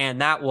 and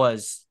that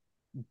was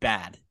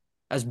bad.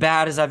 As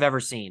bad as I've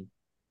ever seen.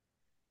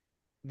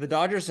 The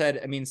Dodgers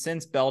had,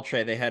 since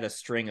Beltre, they had a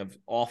string of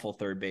awful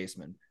third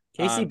basemen.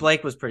 Casey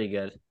Blake was pretty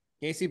good.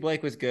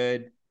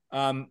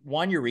 Juan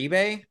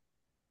Uribe.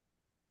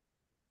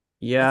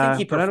 Yeah, I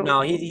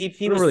think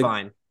he was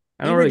fine.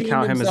 I don't really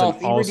count him as an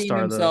all-star. He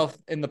redeemed himself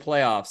in the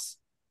playoffs,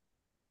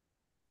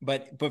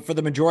 but for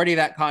the majority of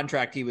that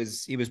contract, he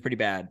was pretty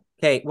bad.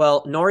 Okay,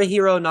 well,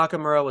 Norihiro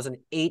Nakamura was an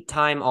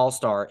 8-time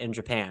all-star in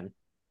Japan.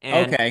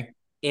 And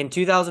in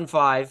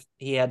 2005,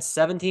 he had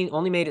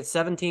only made it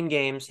 17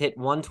 games, hit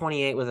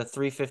 128 with a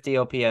 350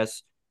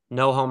 OPS,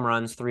 no home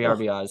runs, 3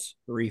 RBIs.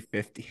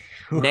 350.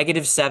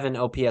 -7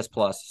 OPS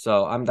plus.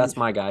 So that's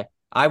my guy.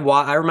 I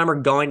remember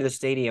going to the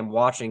stadium,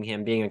 watching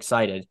him, being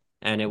excited,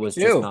 and it was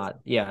just not.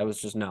 Yeah, it was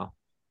just no.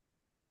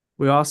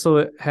 We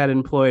also had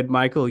employed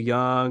Michael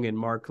Young and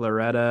Mark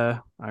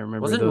Loretta. I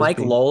remember. Wasn't Mike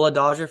Lowell a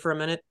Dodger for a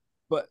minute?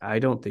 But I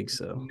don't think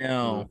so.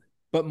 No.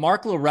 But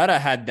Mark Loretta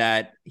had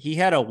that. He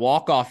had a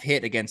walk-off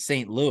hit against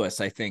St.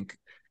 Louis, I think.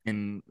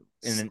 In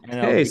an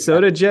NL. Hey, so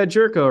did Jed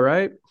Jerko,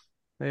 right?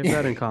 They have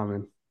that in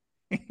common.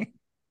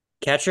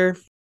 Catcher.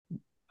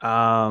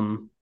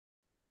 Catcher.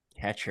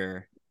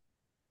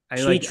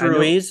 Cheech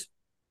Ruiz.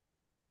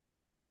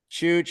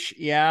 Chooch,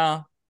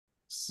 yeah.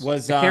 I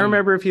can't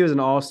remember if he was an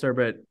all-star,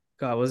 but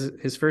God,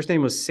 his first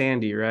name was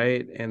Sandy,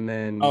 right? And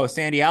then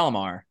Sandy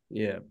Alomar.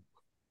 Yeah.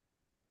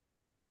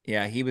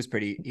 Yeah, he was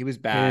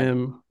bad.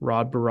 Him,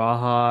 Rod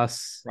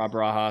Barajas. Rob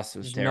Barajas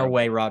was There's terrible. no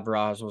way Rod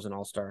Braz was an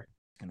all-star.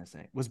 Gonna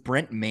say, was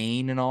Brent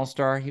Maine an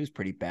all-star? He was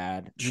pretty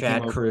bad.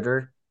 Chad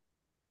Kruger.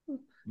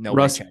 No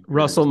way. Chad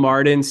Russell Kruger's-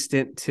 Martin,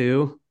 stint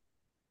 2.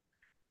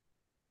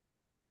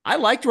 I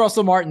liked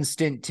Russell Martin's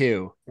stint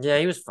too. Yeah,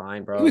 he was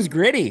fine, bro. He was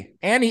gritty,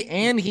 and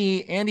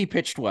he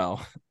pitched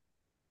well.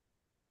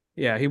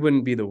 Yeah, he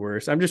wouldn't be the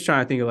worst. I'm just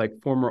trying to think of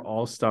like former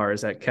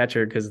all-stars at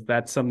catcher because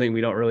that's something we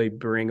don't really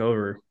bring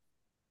over.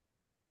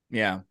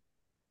 Yeah,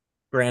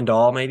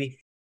 Grandal, maybe.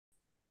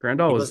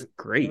 Grandal was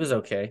great. He was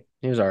okay.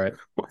 He was all right.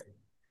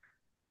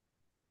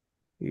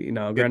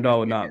 Grandal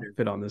would not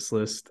fit on this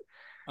list.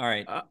 all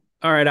right.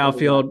 All right,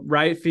 outfield,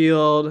 right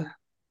field.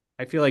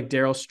 I feel like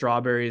Darryl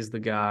Strawberry is the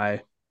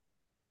guy.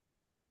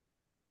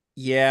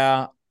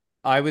 Yeah,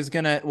 I was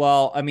gonna.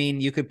 Well, I mean,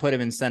 you could put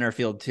him in center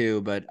field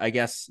too, but I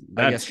guess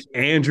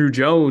Andrew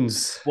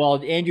Jones.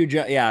 Well, Andrew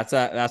Jones. Yeah,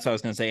 that's what I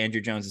was gonna say.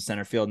 Andrew Jones is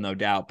center field, no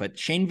doubt. But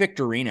Shane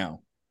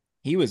Victorino,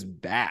 he was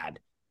bad.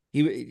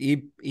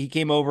 He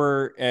came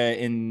over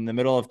in the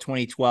middle of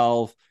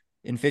 2012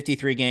 in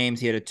 53 games.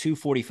 He had a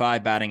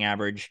 245 batting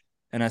average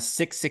and a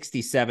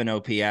 667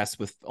 OPS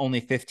with only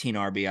 15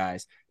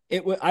 RBIs.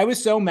 I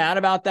was so mad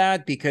about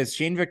that because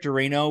Shane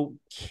Victorino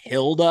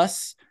killed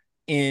us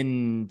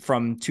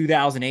from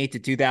 2008 to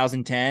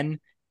 2010.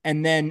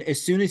 And then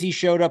as soon as he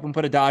showed up and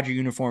put a Dodger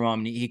uniform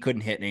on, he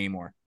couldn't hit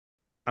anymore.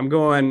 I'm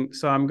going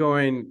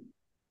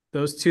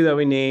those two that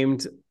we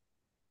named,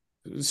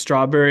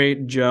 Strawberry,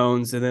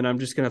 Jones, and then I'm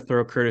just going to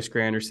throw Curtis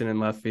Granderson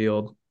in left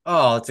field.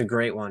 Oh, it's a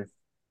great one.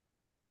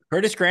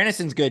 Curtis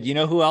Granderson's good. You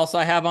know who else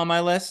I have on my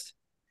list?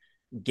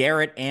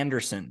 Garrett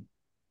Anderson.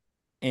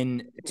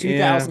 In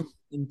 2000,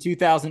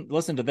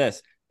 listen to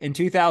this. In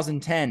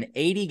 2010,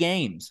 80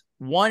 games,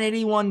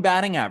 181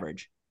 batting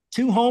average,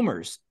 2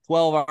 homers,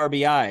 12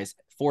 RBIs,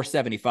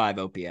 475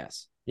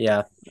 OPS.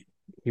 Yeah.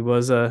 He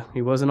was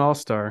an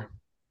all-star.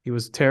 He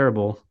was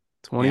terrible.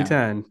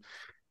 2010. Yeah.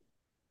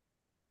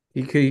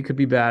 He could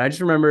be bad. I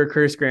just remember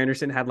Curtis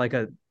Granderson had like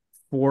a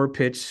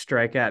 4-pitch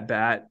strike at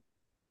bat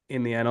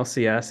in the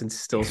NLCS and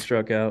still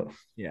struck out.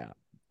 Yeah.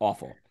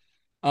 Awful.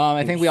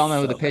 I think we all know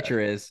who the pitcher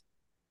is.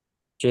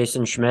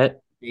 Jason Schmidt.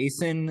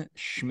 Jason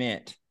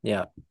Schmidt.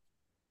 Yeah.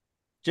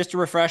 Just a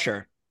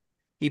refresher.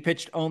 He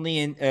pitched only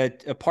in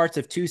parts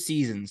of 2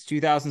 seasons,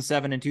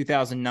 2007 and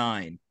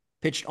 2009.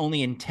 Pitched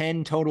only in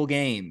 10 total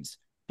games,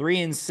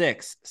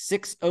 3-6,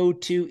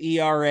 6.02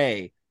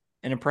 ERA.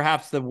 And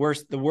perhaps the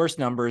worst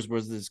numbers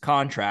was his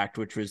contract,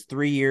 which was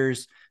 3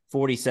 years,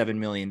 $47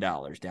 million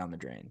down the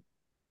drain.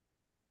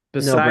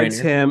 Besides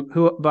him,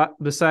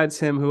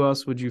 who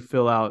else would you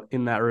fill out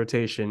in that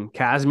rotation?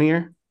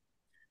 Kazmir,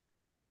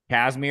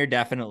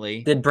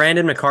 definitely. Did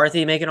Brandon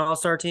McCarthy make an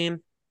all-star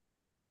team?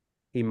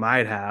 He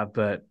might have,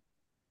 but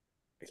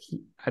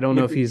I don't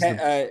know if he's.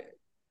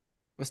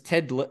 Was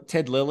Ted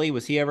Lilly?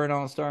 Was he ever an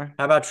all-star?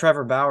 How about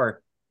Trevor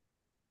Bauer?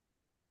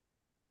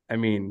 I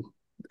mean,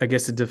 I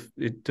guess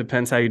it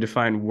depends how you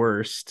define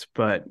worst,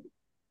 but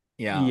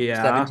yeah.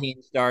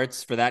 17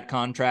 starts for that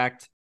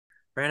contract.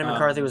 Brandon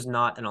McCarthy was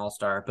not an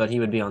all-star, but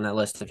he would be on that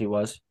list if he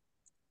was.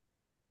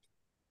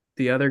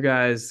 The other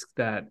guys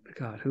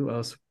who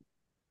else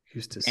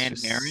used to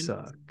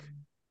suck?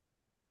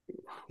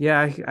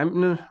 Yeah,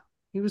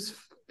 he was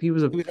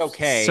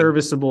okay,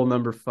 serviceable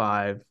number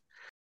 5.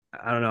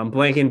 I don't know. I'm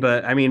blanking,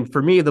 but I mean,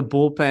 for me, the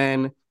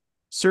bullpen,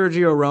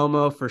 Sergio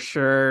Romo for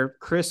sure,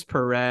 Chris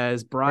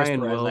Perez,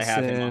 Brian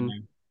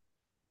Wilson.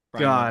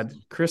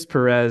 Chris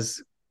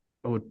Perez,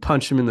 I would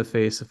punch him in the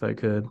face if I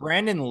could.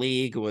 Brandon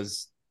League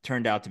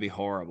turned out to be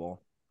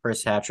horrible.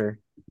 Chris Hatcher.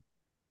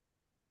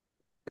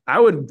 I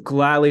would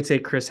gladly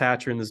take Chris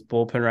Hatcher in this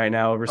bullpen right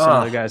now over some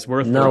other guys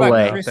worth. No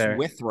way. Chris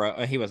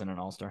Withrow. He wasn't an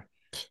all-star.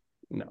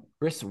 No.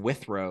 Chris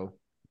Withrow.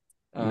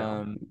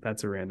 No,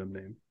 that's a random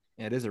name.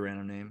 Yeah, it is a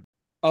random name.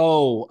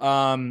 Oh,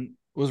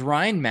 was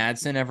Ryan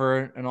Madsen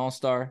ever an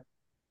all-star?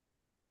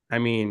 I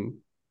mean,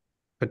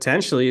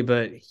 potentially,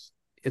 but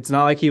it's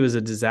not like he was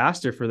a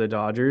disaster for the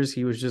Dodgers.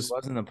 He was just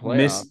wasn't the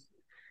playoffs.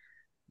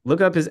 Look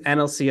up his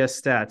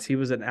NLCS stats. He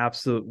was an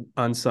absolute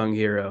unsung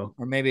hero.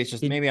 Or maybe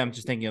maybe I'm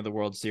just thinking of the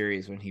World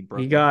Series when he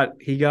broke.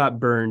 He got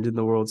burned in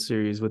the World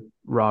Series with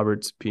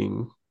Roberts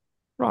being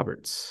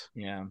Roberts.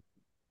 Yeah.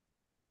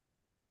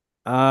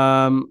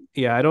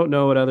 Yeah, I don't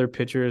know what other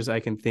pitchers I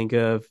can think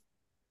of.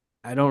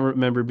 I don't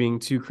remember being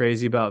too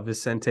crazy about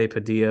Vicente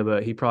Padilla,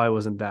 but he probably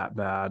wasn't that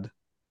bad.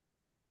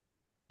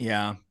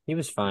 Yeah. He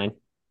was fine.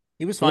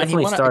 He was fine. He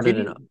definitely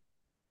started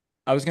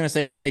I was going to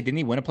say, didn't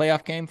he win a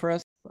playoff game for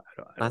us?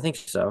 I think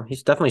so.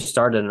 He's definitely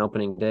started an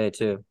opening day,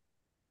 too.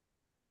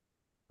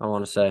 I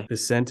want to say.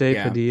 Vicente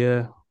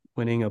Padilla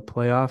winning a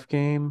playoff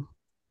game.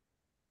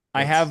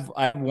 I have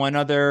one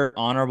other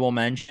honorable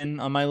mention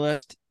on my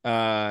list.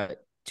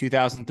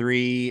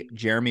 2003,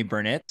 Jeremy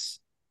Burnitz.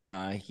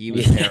 He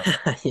was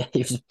terrible. Yeah, he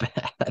was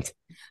bad.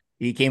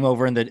 He came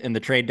over in the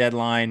trade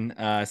deadline,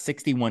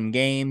 61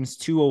 games,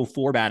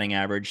 204 batting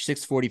average,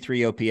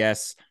 643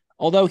 OPS.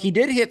 Although he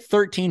did hit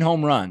 13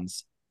 home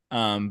runs,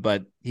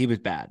 but he was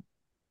bad.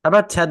 How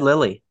about Ted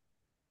Lilly?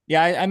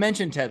 Yeah, I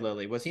mentioned Ted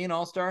Lilly. Was he an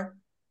all-star?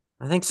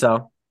 I think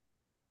so.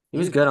 He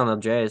was good on the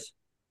Jays.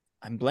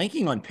 I'm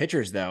blanking on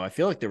pitchers though. I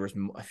feel like there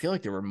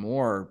were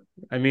more.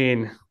 I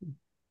mean,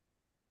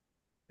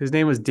 his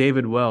name was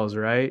David Wells,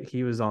 right?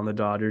 He was on the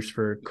Dodgers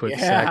for a quick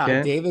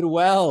second. David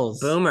Wells.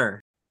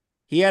 Boomer.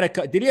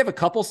 Did he have a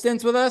couple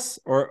stints with us,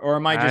 or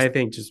am I just? I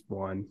think just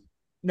one.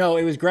 No,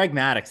 it was Greg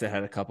Maddux that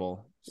had a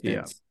couple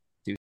stints.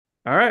 Yeah.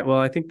 All right. Well,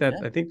 I think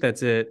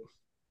that's it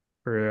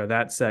for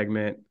that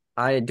segment.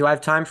 Do I have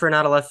time for an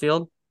out of left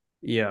field?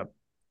 Yeah.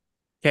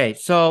 Okay,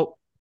 so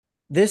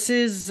this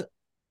is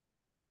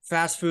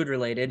fast food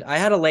related. I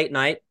had a late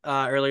night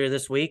earlier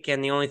this week,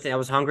 and the only thing I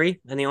was hungry,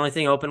 and the only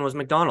thing open was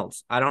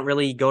McDonald's. I don't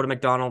really go to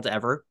McDonald's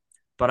ever,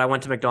 but I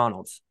went to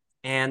McDonald's,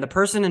 and the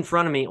person in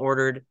front of me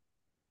ordered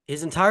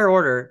his entire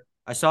order.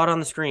 I saw it on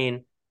the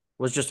screen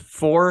was just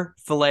 4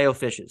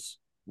 Filet-O-Fishes.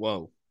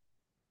 Whoa!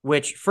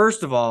 Which,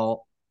 first of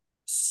all,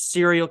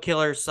 serial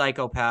killer,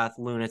 psychopath,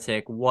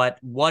 lunatic. What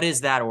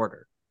is that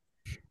order?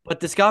 But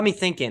this got me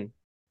thinking.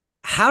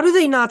 How do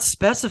they not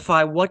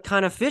specify what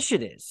kind of fish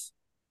it is?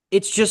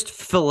 It's just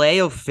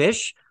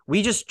Filet-O-Fish.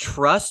 We just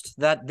trust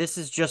that this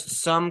is just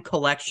some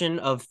collection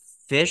of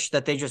fish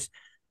that they just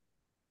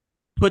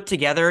put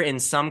together in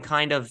some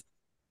kind of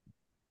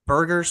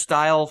burger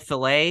style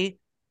filet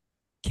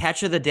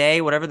catch of the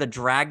day, whatever the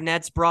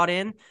dragnets brought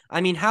in.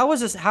 I mean, how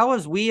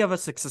has we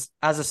as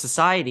a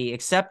society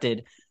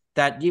accepted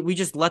that we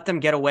just let them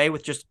get away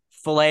with just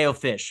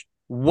Filet-O-Fish?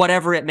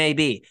 Whatever it may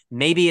be.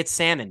 Maybe it's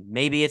salmon.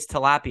 Maybe it's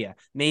tilapia.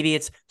 Maybe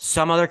it's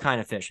some other kind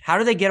of fish. How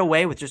do they get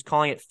away with just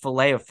calling it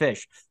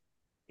Filet-O-Fish?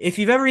 If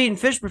you've ever eaten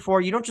fish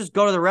before, you don't just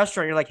go to the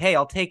restaurant and you're like, hey,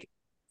 I'll take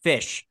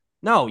fish.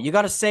 No, you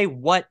got to say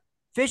what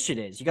fish it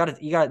is.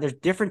 There's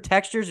different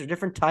textures, there's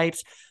different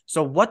types.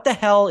 So what the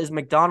hell is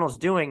McDonald's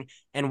doing?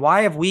 And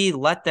why have we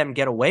let them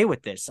get away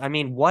with this? I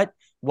mean, what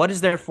is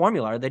their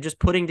formula? Are they just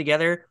putting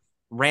together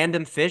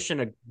random fish in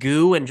a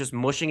goo and just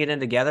mushing it in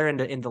together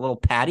into little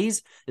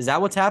patties? Is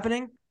that what's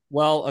happening?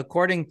 Well,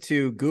 according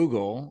to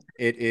Google,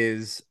 it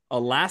is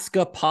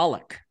Alaska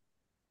pollock.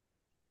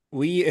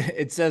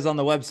 It says on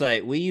the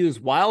website, we use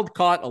wild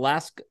caught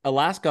Alaska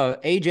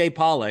AJ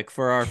pollock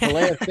for our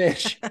filet of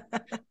fish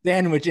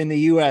sandwich in the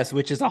US,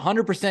 which is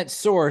 100%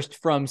 sourced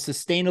from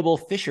sustainable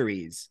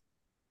fisheries.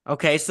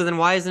 Okay, so then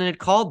why isn't it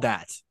called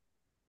that?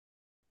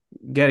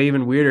 Get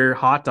even weirder,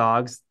 hot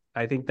dogs.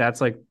 I think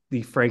that's like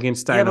the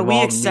Frankenstein. Yeah, but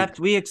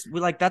we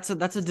like that's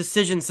a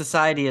decision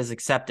society has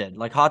accepted.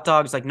 Like hot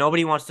dogs, like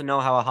nobody wants to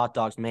know how a hot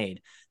dog's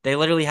made. They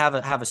literally have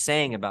a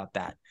saying about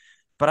that.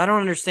 But I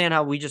don't understand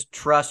how we just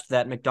trust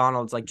that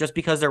McDonald's, like just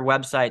because their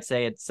website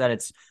said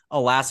it's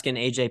Alaskan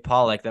AJ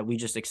Pollock, that we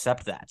just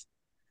accept that.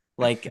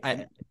 Like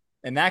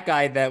and that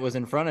guy that was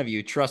in front of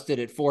you trusted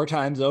it 4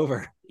 times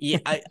over. Yeah,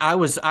 I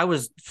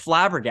was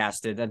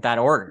flabbergasted at that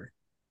order.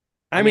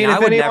 I mean, I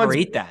would never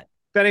eat that.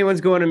 If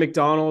anyone's going to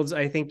McDonald's,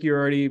 I think you're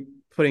already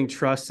putting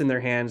trust in their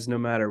hands no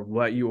matter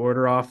what you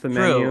order off the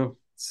menu.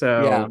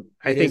 So yeah,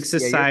 I think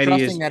society you're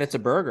trusting that it's a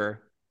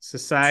burger.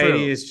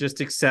 Society is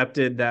just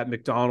accepted that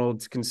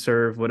McDonald's can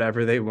serve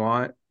whatever they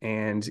want,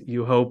 and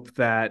you hope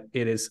that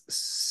it is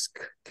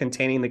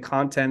containing the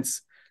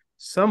contents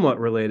somewhat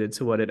related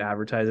to what it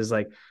advertises.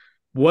 Like,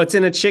 what's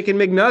in a chicken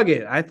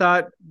McNugget? I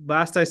thought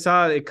last I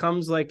saw it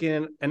comes like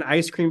in an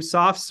ice cream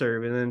soft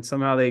serve, and then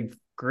somehow they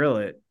grill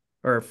it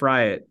or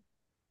fry it.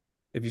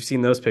 If you've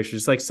seen those pictures,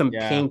 it's like some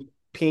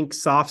pink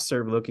soft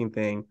serve looking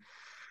thing.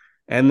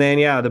 And then,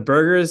 the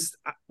burgers,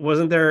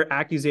 wasn't there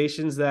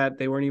accusations that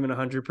they weren't even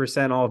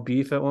 100% all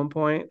beef at one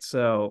point?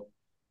 So,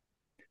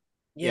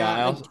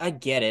 I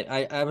get it.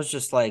 I was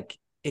just like,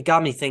 it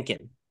got me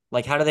thinking,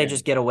 like, how do they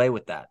just get away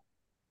with that?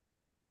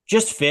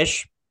 Just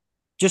fish.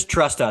 Just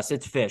trust us.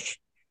 It's fish.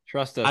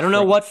 Trust us. I don't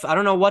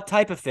know what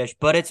type of fish,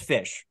 but it's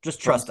fish.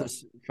 Just trust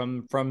us.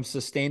 From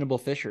sustainable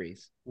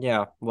fisheries.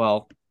 Yeah.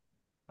 Well,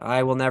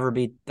 that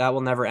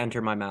will never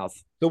enter my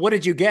mouth. So what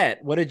did you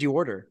get? What did you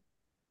order?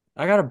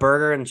 I got a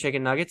burger and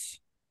chicken nuggets.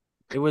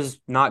 It was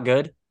not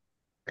good,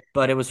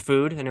 but it was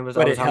food, and I was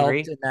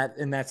hungry.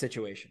 In that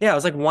situation. Yeah, it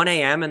was like 1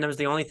 a.m. and it was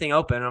the only thing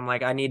open. I'm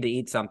like, I need to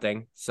eat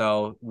something.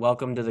 So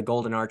welcome to the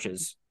Golden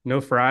Arches.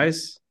 No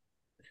fries?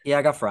 Yeah,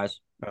 I got fries.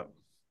 Oh,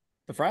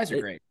 the fries are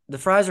great. The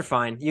fries are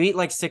fine. You eat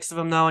like 6 of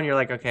them though, and you're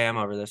like, okay, I'm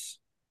over this.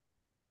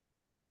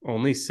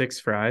 Only 6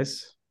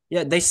 fries?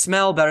 Yeah, they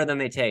smell better than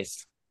they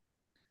taste.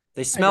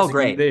 They smell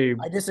great.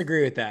 I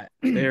disagree with that.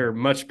 They're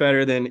much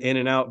better than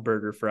In-N-Out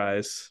burger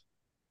fries.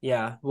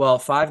 Yeah, well,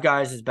 Five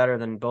Guys is better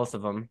than both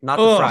of them. Not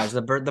the fries,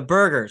 the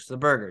burgers. The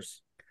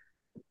burgers.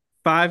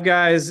 Five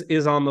Guys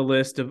is on the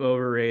list of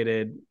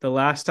overrated. The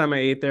last time I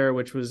ate there,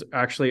 which was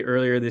actually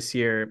earlier this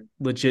year,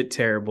 legit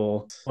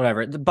terrible.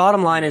 Whatever. The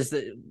bottom line is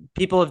that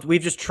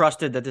we've just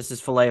trusted that this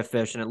is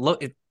Filet-O-Fish, and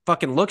it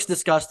fucking looks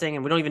disgusting,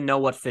 and we don't even know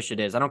what fish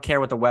it is. I don't care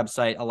what the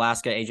website,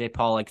 Alaska AJ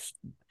Pollock's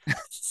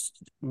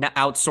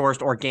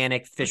outsourced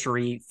organic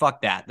fishery.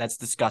 Fuck that. That's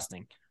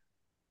disgusting.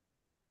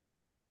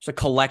 It's a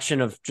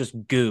collection of just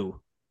goo.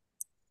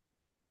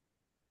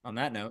 On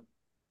that note.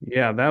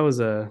 Yeah, that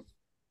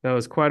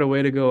was quite a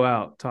way to go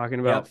out talking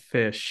about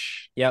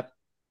fish. Yep.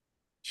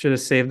 Should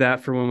have saved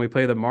that for when we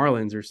play the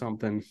Marlins or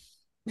something.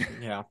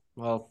 Yeah,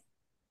 well,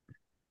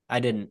 I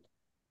didn't.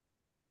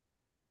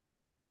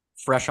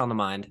 Fresh on the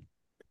mind.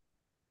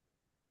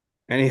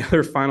 Any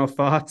other final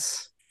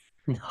thoughts?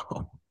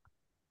 No.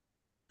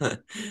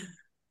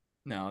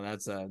 No,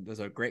 that's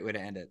a great way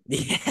to end it.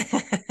 Yeah.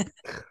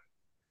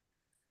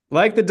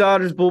 Like the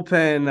Dodgers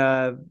bullpen,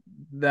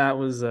 that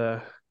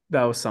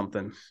was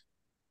something.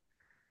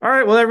 All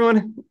right, well,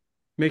 everyone,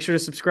 make sure to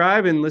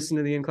subscribe and listen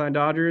to the Incline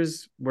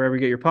Dodgers wherever you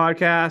get your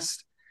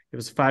podcast. Give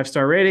us a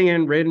 5-star rating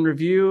and rate and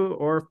review,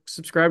 or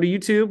subscribe to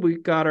YouTube. We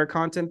got our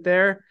content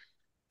there.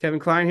 Kevin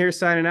Klein here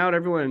signing out.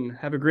 Everyone,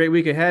 have a great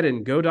week ahead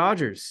and go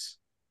Dodgers.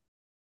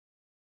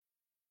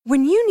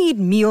 When you need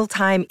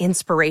mealtime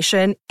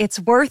inspiration,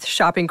 it's worth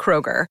shopping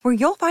Kroger, where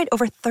you'll find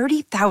over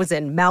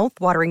 30,000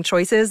 mouth-watering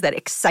choices that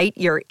excite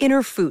your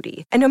inner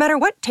foodie. And no matter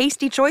what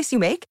tasty choice you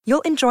make,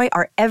 you'll enjoy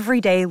our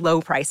everyday low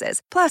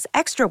prices, plus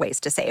extra ways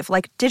to save,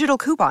 like digital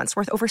coupons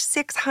worth over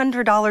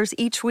 $600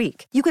 each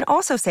week. You can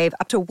also save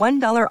up to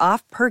 $1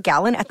 off per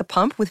gallon at the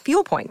pump with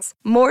fuel points.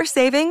 More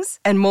savings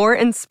and more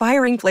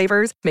inspiring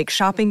flavors make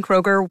shopping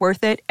Kroger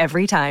worth it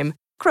every time.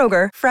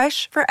 Kroger,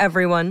 fresh for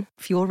everyone.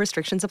 Fuel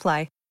restrictions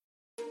apply.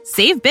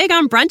 Save big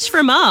on brunch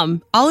for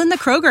mom, all in the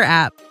Kroger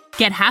app.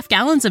 Get half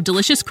gallons of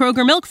delicious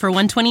Kroger milk for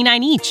 $1.29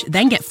 each.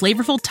 Then get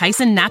flavorful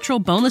Tyson natural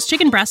boneless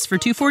chicken breasts for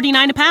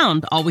 $2.49 a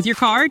pound, all with your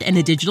card and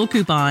a digital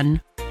coupon.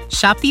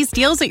 Shop these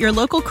deals at your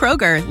local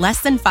Kroger,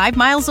 less than 5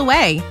 miles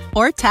away.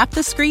 Or tap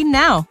the screen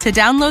now to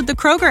download the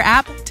Kroger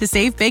app to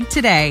save big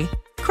today.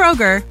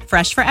 Kroger,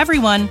 fresh for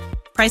everyone.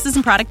 Prices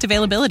and product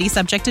availability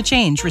subject to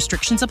change.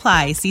 Restrictions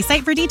apply. See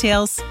site for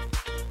details.